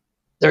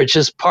 They're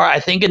just I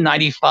think in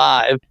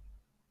 '95,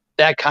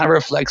 that kind of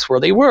reflects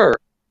where they were.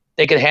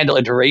 They could handle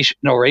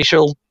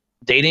interracial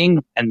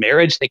dating and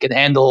marriage. They could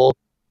handle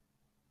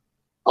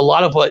a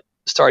lot of what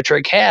Star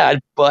Trek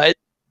had, but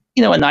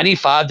in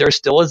 '95, there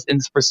still was,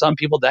 and for some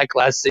people, that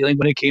glass ceiling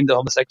when it came to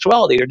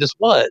homosexuality. There just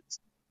was.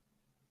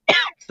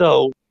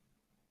 So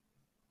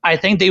I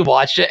think they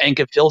watched it and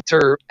could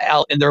filter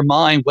out in their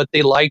mind what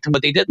they liked and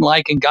what they didn't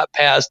like, and got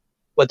past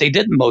what they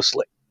didn't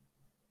mostly.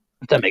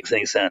 If that makes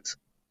any sense.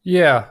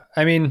 Yeah.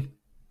 I mean,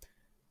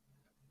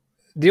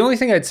 the only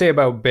thing I'd say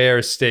about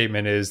Bear's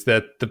statement is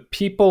that the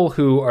people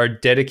who are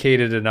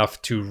dedicated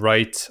enough to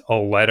write a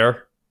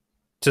letter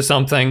to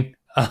something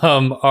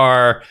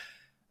are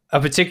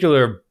a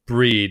particular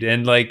breed.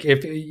 And like,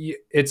 if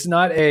it's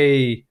not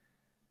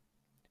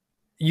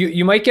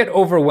you might get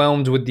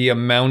overwhelmed with the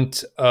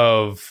amount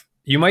of,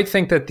 you might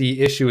think that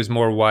the issue is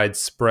more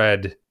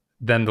widespread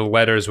than the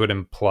letters would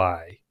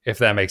imply, if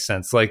that makes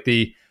sense. Like,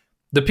 the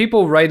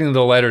people writing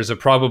the letters are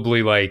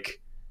probably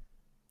like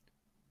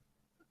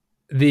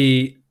how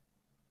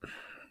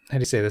do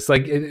you say this?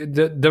 Like,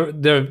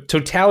 the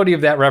totality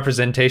of that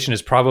representation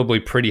is probably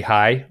pretty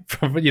high.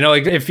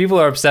 Like, if people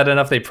are upset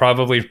enough, they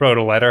probably wrote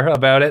a letter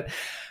about it.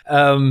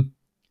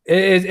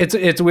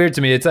 It's weird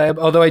to me.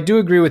 Although I do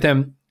agree with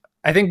him,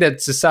 I think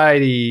that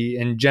society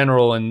in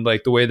general, and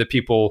like the way that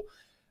people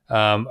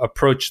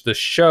approach the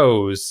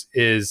shows,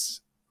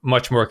 is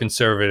much more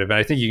conservative. And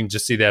I think you can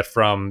just see that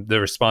from the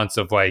response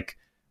of like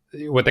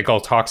what they call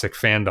toxic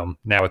fandom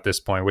now at this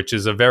point, which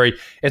is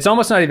it's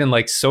almost not even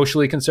like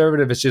socially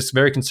conservative. It's just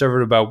very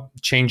conservative about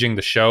changing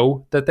the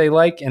show that they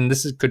like. And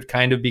this could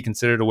kind of be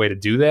considered a way to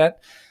do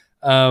that.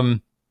 I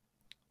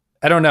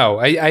don't know.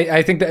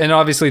 I think that, and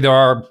obviously there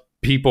are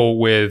people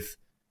with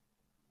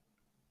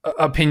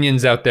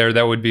opinions out there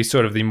that would be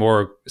sort of the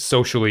more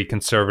socially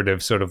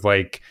conservative, sort of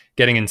like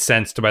getting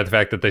incensed by the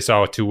fact that they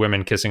saw two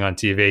women kissing on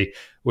TV,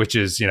 which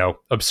is,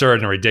 absurd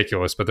and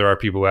ridiculous. But there are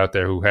people out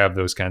there who have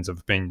those kinds of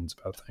opinions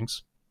about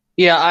things.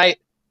 Yeah,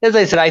 as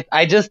I said,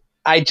 I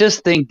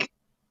just think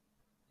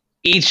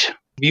each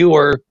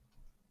viewer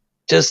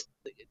just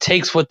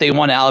takes what they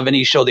want out of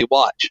any show they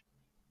watch,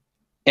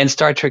 and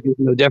Star Trek is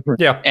no different.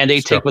 Yeah, and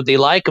they take what they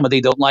like and what they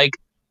don't like.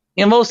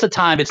 And most of the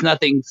time, it's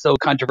nothing so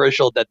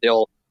controversial that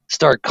they'll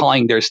start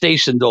calling their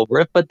stations over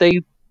it. But they,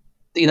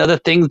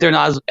 the things they're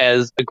not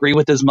as agree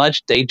with as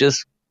much, they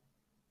just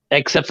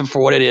accept it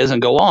for what it is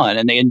and go on,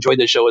 and they enjoy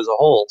the show as a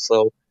whole.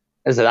 So,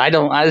 as I said,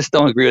 I just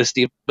don't agree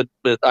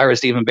with Ira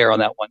Stephen Bear on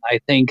that one. I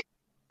think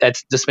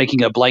that's just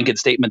making a blanket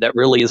statement that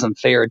really isn't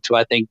fair to,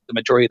 I think, the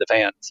majority of the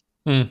fans.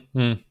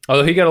 Mm-hmm.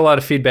 Although he got a lot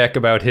of feedback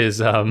about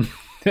his what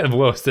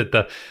was it,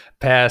 the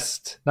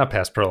not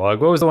past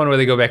prologue. What was the one where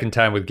they go back in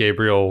time with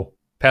Gabriel?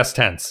 Past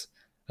tense.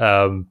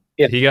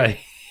 Yeah.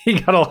 He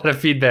got a lot of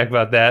feedback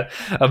about that,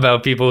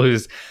 about people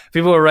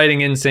are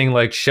writing in saying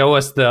like, show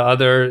us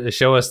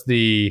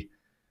the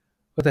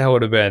what the hell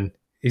would have been?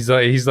 He's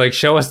like,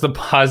 show us the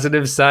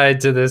positive side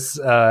to this.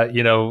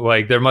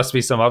 Like there must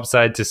be some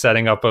upside to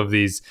setting up of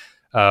these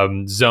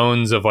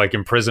zones of like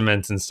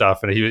imprisonment and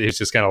stuff. And he's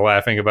just kind of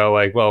laughing about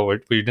like, well, we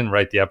didn't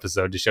write the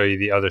episode to show you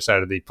the other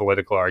side of the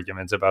political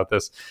arguments about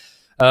this.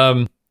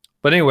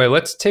 But anyway,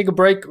 let's take a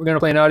break. We're going to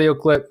play an audio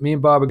clip. Me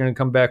and Bob are going to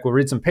come back. We'll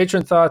read some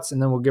patron thoughts,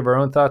 and then we'll give our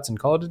own thoughts and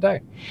call it a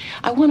day.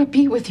 I want to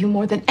be with you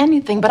more than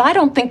anything, but I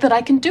don't think that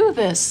I can do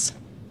this.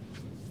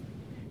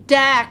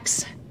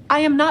 Dax, I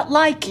am not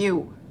like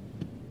you.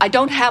 I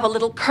don't have a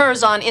little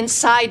Curzon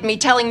inside me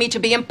telling me to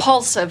be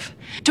impulsive,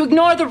 to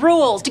ignore the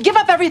rules, to give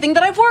up everything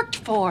that I've worked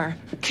for.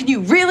 Can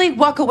you really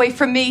walk away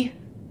from me?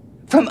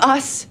 From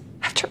us?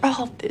 After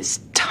all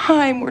this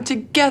time we're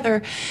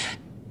together.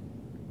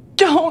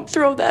 Don't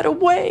throw that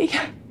away.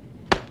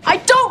 I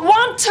don't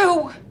want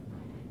to!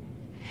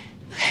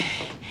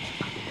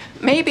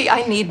 Maybe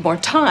I need more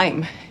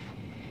time.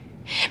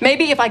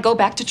 Maybe if I go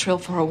back to Trill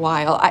for a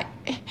while,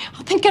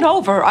 I'll think it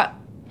over.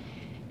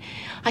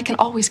 I can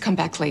always come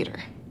back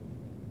later.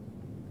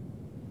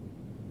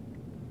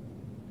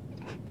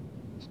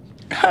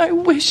 I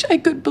wish I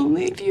could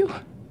believe you.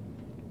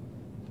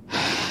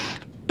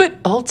 But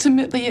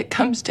ultimately, it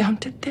comes down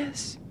to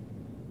this.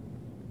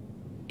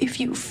 If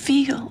you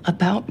feel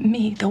about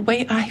me the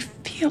way I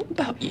feel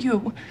about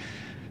you,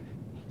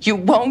 you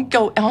won't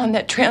go on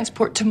that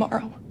transport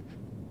tomorrow.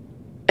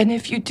 And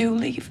if you do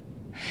leave,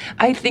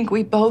 I think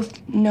we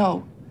both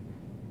know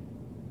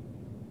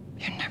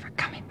you're never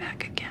coming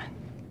back again.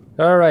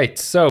 All right.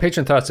 So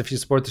patron thoughts. If you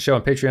support the show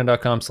on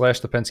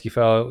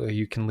patreon.com/thepensky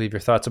you can leave your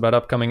thoughts about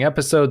upcoming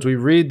episodes. We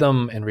read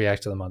them and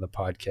react to them on the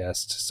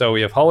podcast. So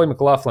we have Holly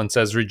McLaughlin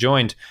says,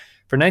 Rejoined.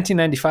 For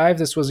 1995,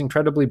 this was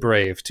incredibly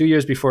brave. 2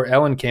 years before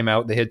Ellen came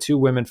out, they had two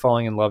women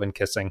falling in love and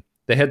kissing.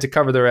 They had to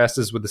cover their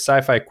asses with the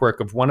sci-fi quirk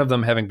of one of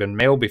them having been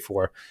male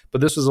before,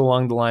 but this was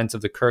along the lines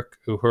of the Kirk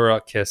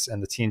Uhura kiss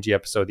and the TNG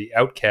episode The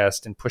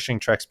Outcast, and pushing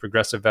Trek's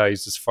progressive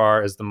values as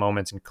far as the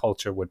moment and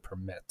culture would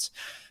permit.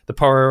 The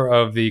power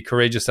of the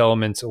courageous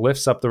element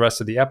lifts up the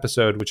rest of the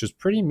episode, which was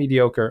pretty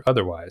mediocre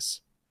otherwise.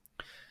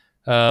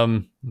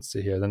 Let's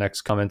see here. The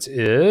next comment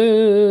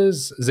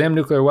is Zam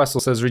Nuclear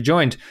Wessel says,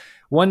 Rejoined.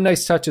 One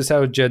nice touch is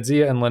how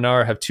Jadzia and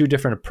Lennar have two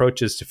different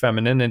approaches to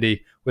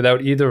femininity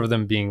without either of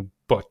them being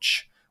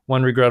butch.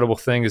 One regrettable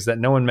thing is that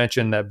no one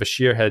mentioned that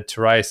Bashir had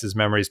Tarius'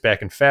 memories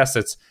back in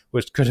facets,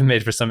 which could have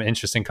made for some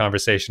interesting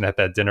conversation at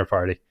that dinner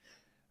party.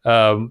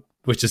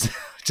 Which is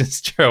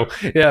true.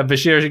 Yeah,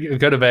 Bashir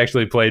could have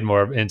actually played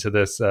more into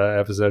this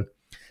episode.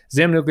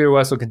 Zam Nuclear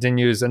Wessel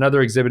continues,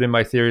 another exhibit in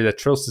my theory that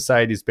Trill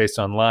society is based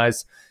on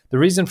lies. The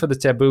reason for the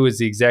taboo is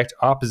the exact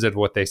opposite of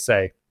what they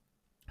say.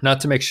 Not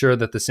to make sure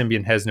that the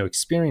symbiont has no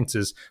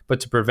experiences,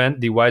 but to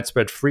prevent the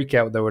widespread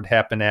freakout that would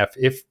happen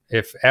if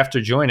after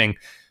joining,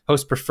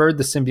 hosts preferred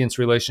the symbiont's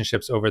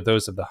relationships over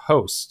those of the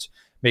host,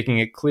 making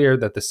it clear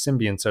that the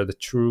symbionts are the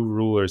true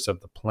rulers of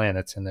the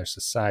planet and their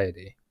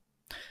society.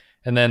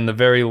 And then not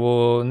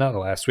the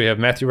last, we have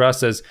Matthew Ross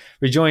says,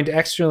 Rejoined,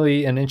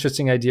 actually an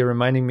interesting idea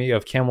reminding me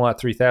of Camelot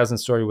 3000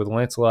 story with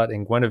Lancelot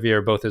and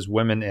Guinevere both as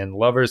women and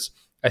lovers.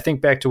 I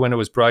think back to when it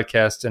was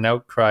broadcast, an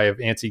outcry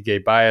of anti-gay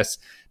bias,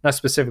 not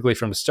specifically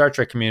from the Star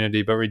Trek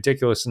community, but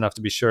ridiculous enough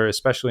to be sure,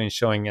 especially in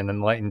showing an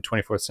enlightened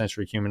 24th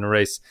century human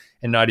race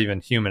and not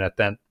even human at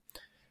that.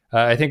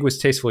 I think it was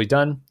tastefully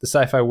done. The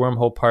sci-fi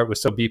wormhole part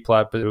was so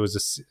B-plot, but it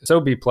was so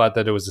B-plot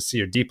that it was a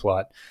C or D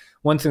plot.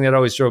 One thing that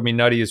always drove me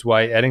nutty is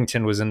why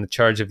Eddington was in the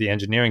charge of the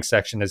engineering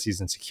section as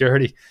he's in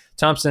security.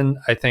 Thompson,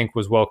 I think,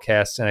 was well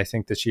cast, and I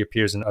think that she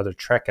appears in other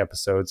Trek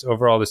episodes.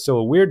 Overall, there's still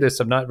a weirdness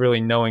of not really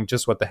knowing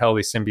just what the hell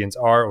these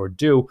symbionts are or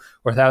do,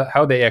 or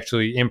how they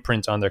actually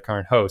imprint on their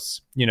current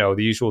hosts. You know,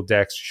 the usual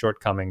Dax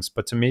shortcomings,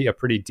 but to me, a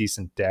pretty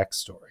decent Dax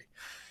story.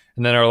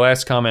 And then our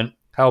last comment,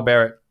 Hal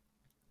Barrett.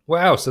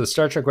 Wow, so the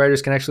Star Trek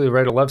writers can actually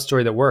write a love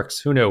story that works.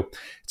 Who knew?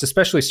 It's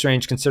especially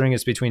strange considering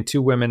it's between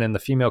two women and the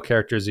female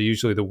characters are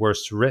usually the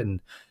worst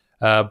written.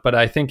 But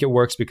I think it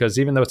works because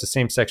even though it's a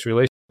same-sex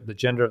relationship, the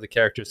gender of the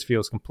characters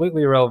feels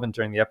completely irrelevant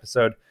during the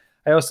episode.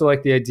 I also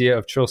like the idea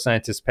of Trill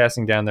scientists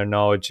passing down their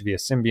knowledge via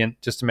symbiont.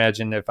 Just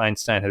imagine if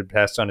Einstein had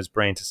passed on his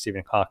brain to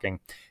Stephen Hawking.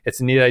 It's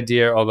a neat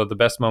idea, although the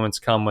best moments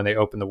come when they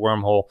open the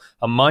wormhole.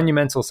 A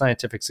monumental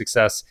scientific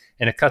success,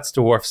 and it cuts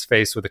to Worf's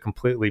face with a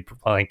completely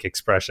blank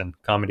expression.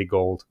 Comedy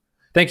gold.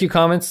 Thank you,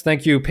 comments.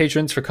 Thank you,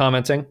 patrons, for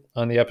commenting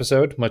on the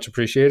episode. Much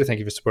appreciated. Thank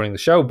you for supporting the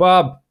show.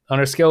 Bob, on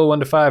our scale of 1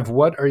 to 5,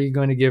 what are you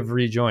going to give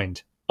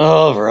Rejoined?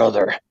 Oh,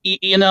 brother.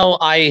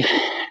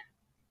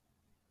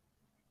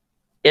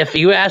 If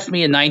you asked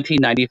me in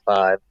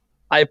 1995,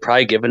 I'd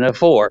probably give it a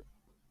 4.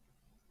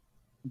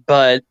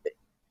 But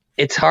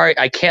it's hard.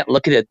 I can't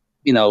look at it,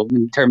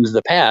 in terms of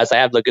the past. I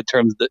have to look in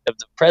terms of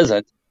the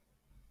present.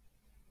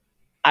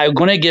 I'm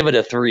going to give it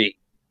a 3.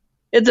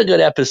 It's a good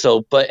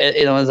episode, but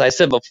as I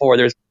said before,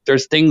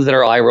 there's things that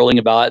are eye rolling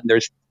about, and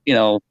there's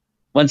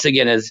once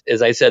again,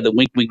 as I said, the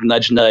wink wink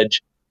nudge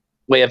nudge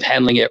way of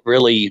handling it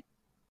really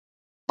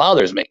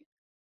bothers me,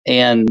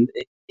 and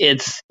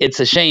it's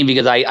a shame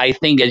because I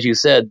think, as you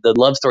said, the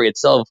love story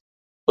itself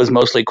was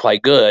mostly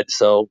quite good.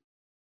 So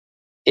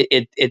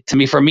it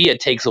for me it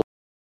takes a.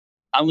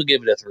 I'm gonna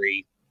give it a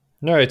 3.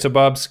 All right, so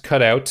Bob's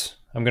cut out.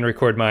 I'm gonna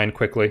record mine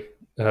quickly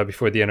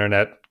before the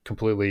internet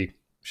completely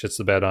shits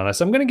the bed on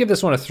us. I'm going to give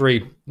this one a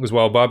 3 as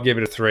well. Bob gave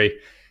it a 3.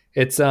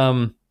 It's,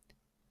 the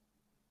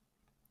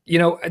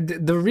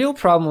real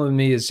problem with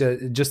me is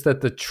just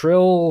that the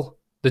Trill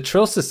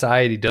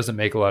society doesn't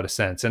make a lot of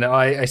sense. And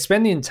I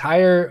spend the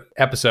entire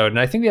episode, and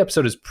I think the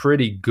episode is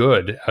pretty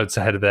good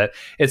outside of that.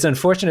 It's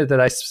unfortunate that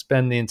I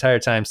spend the entire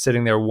time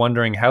sitting there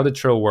wondering how the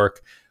Trill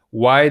work,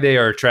 why they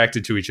are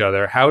attracted to each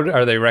other, how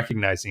are they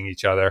recognizing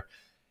each other.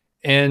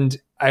 And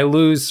I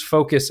lose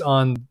focus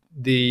on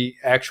the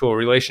actual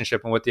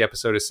relationship and what the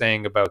episode is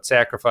saying about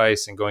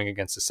sacrifice and going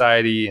against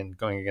society and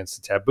going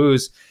against the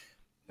taboos.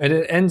 And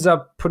it ends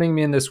up putting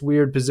me in this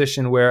weird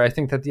position where I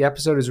think that the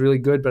episode is really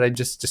good, but I'm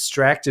just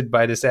distracted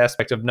by this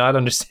aspect of not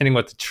understanding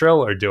what the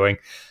Trill are doing.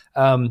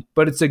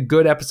 But it's a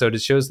good episode.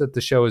 It shows that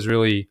the show is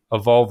really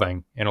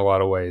evolving in a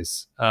lot of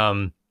ways.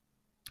 And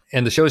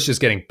the show is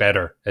just getting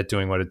better at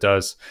doing what it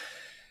does.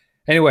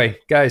 Anyway,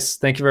 guys,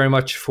 thank you very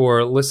much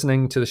for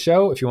listening to the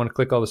show. If you want to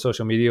click all the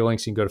social media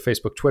links, you can go to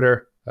Facebook,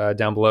 Twitter,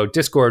 down below.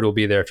 Discord will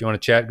be there. If you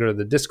want to chat, go to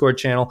the Discord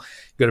channel.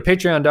 Go to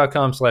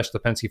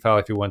patreon.com/LepenskyFile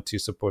if you want to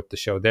support the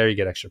show there. You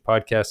get extra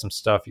podcasts and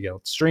stuff. You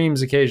get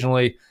streams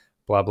occasionally,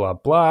 blah, blah,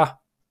 blah.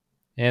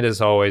 And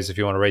as always, if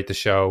you want to rate the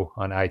show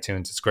on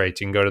iTunes, it's great.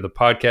 You can go to the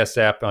podcast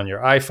app on your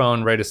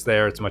iPhone, rate us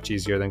there. It's much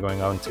easier than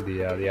going on to the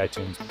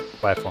iTunes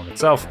platform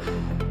itself.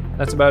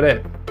 That's about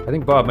it. I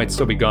think Bob might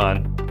still be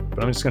gone,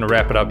 but I'm just going to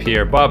wrap it up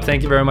here. Bob,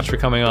 thank you very much for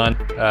coming on.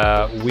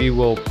 We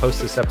will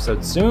post this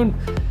episode soon.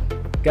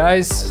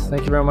 Guys,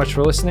 thank you very much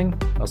for listening.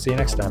 I'll see you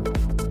next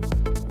time.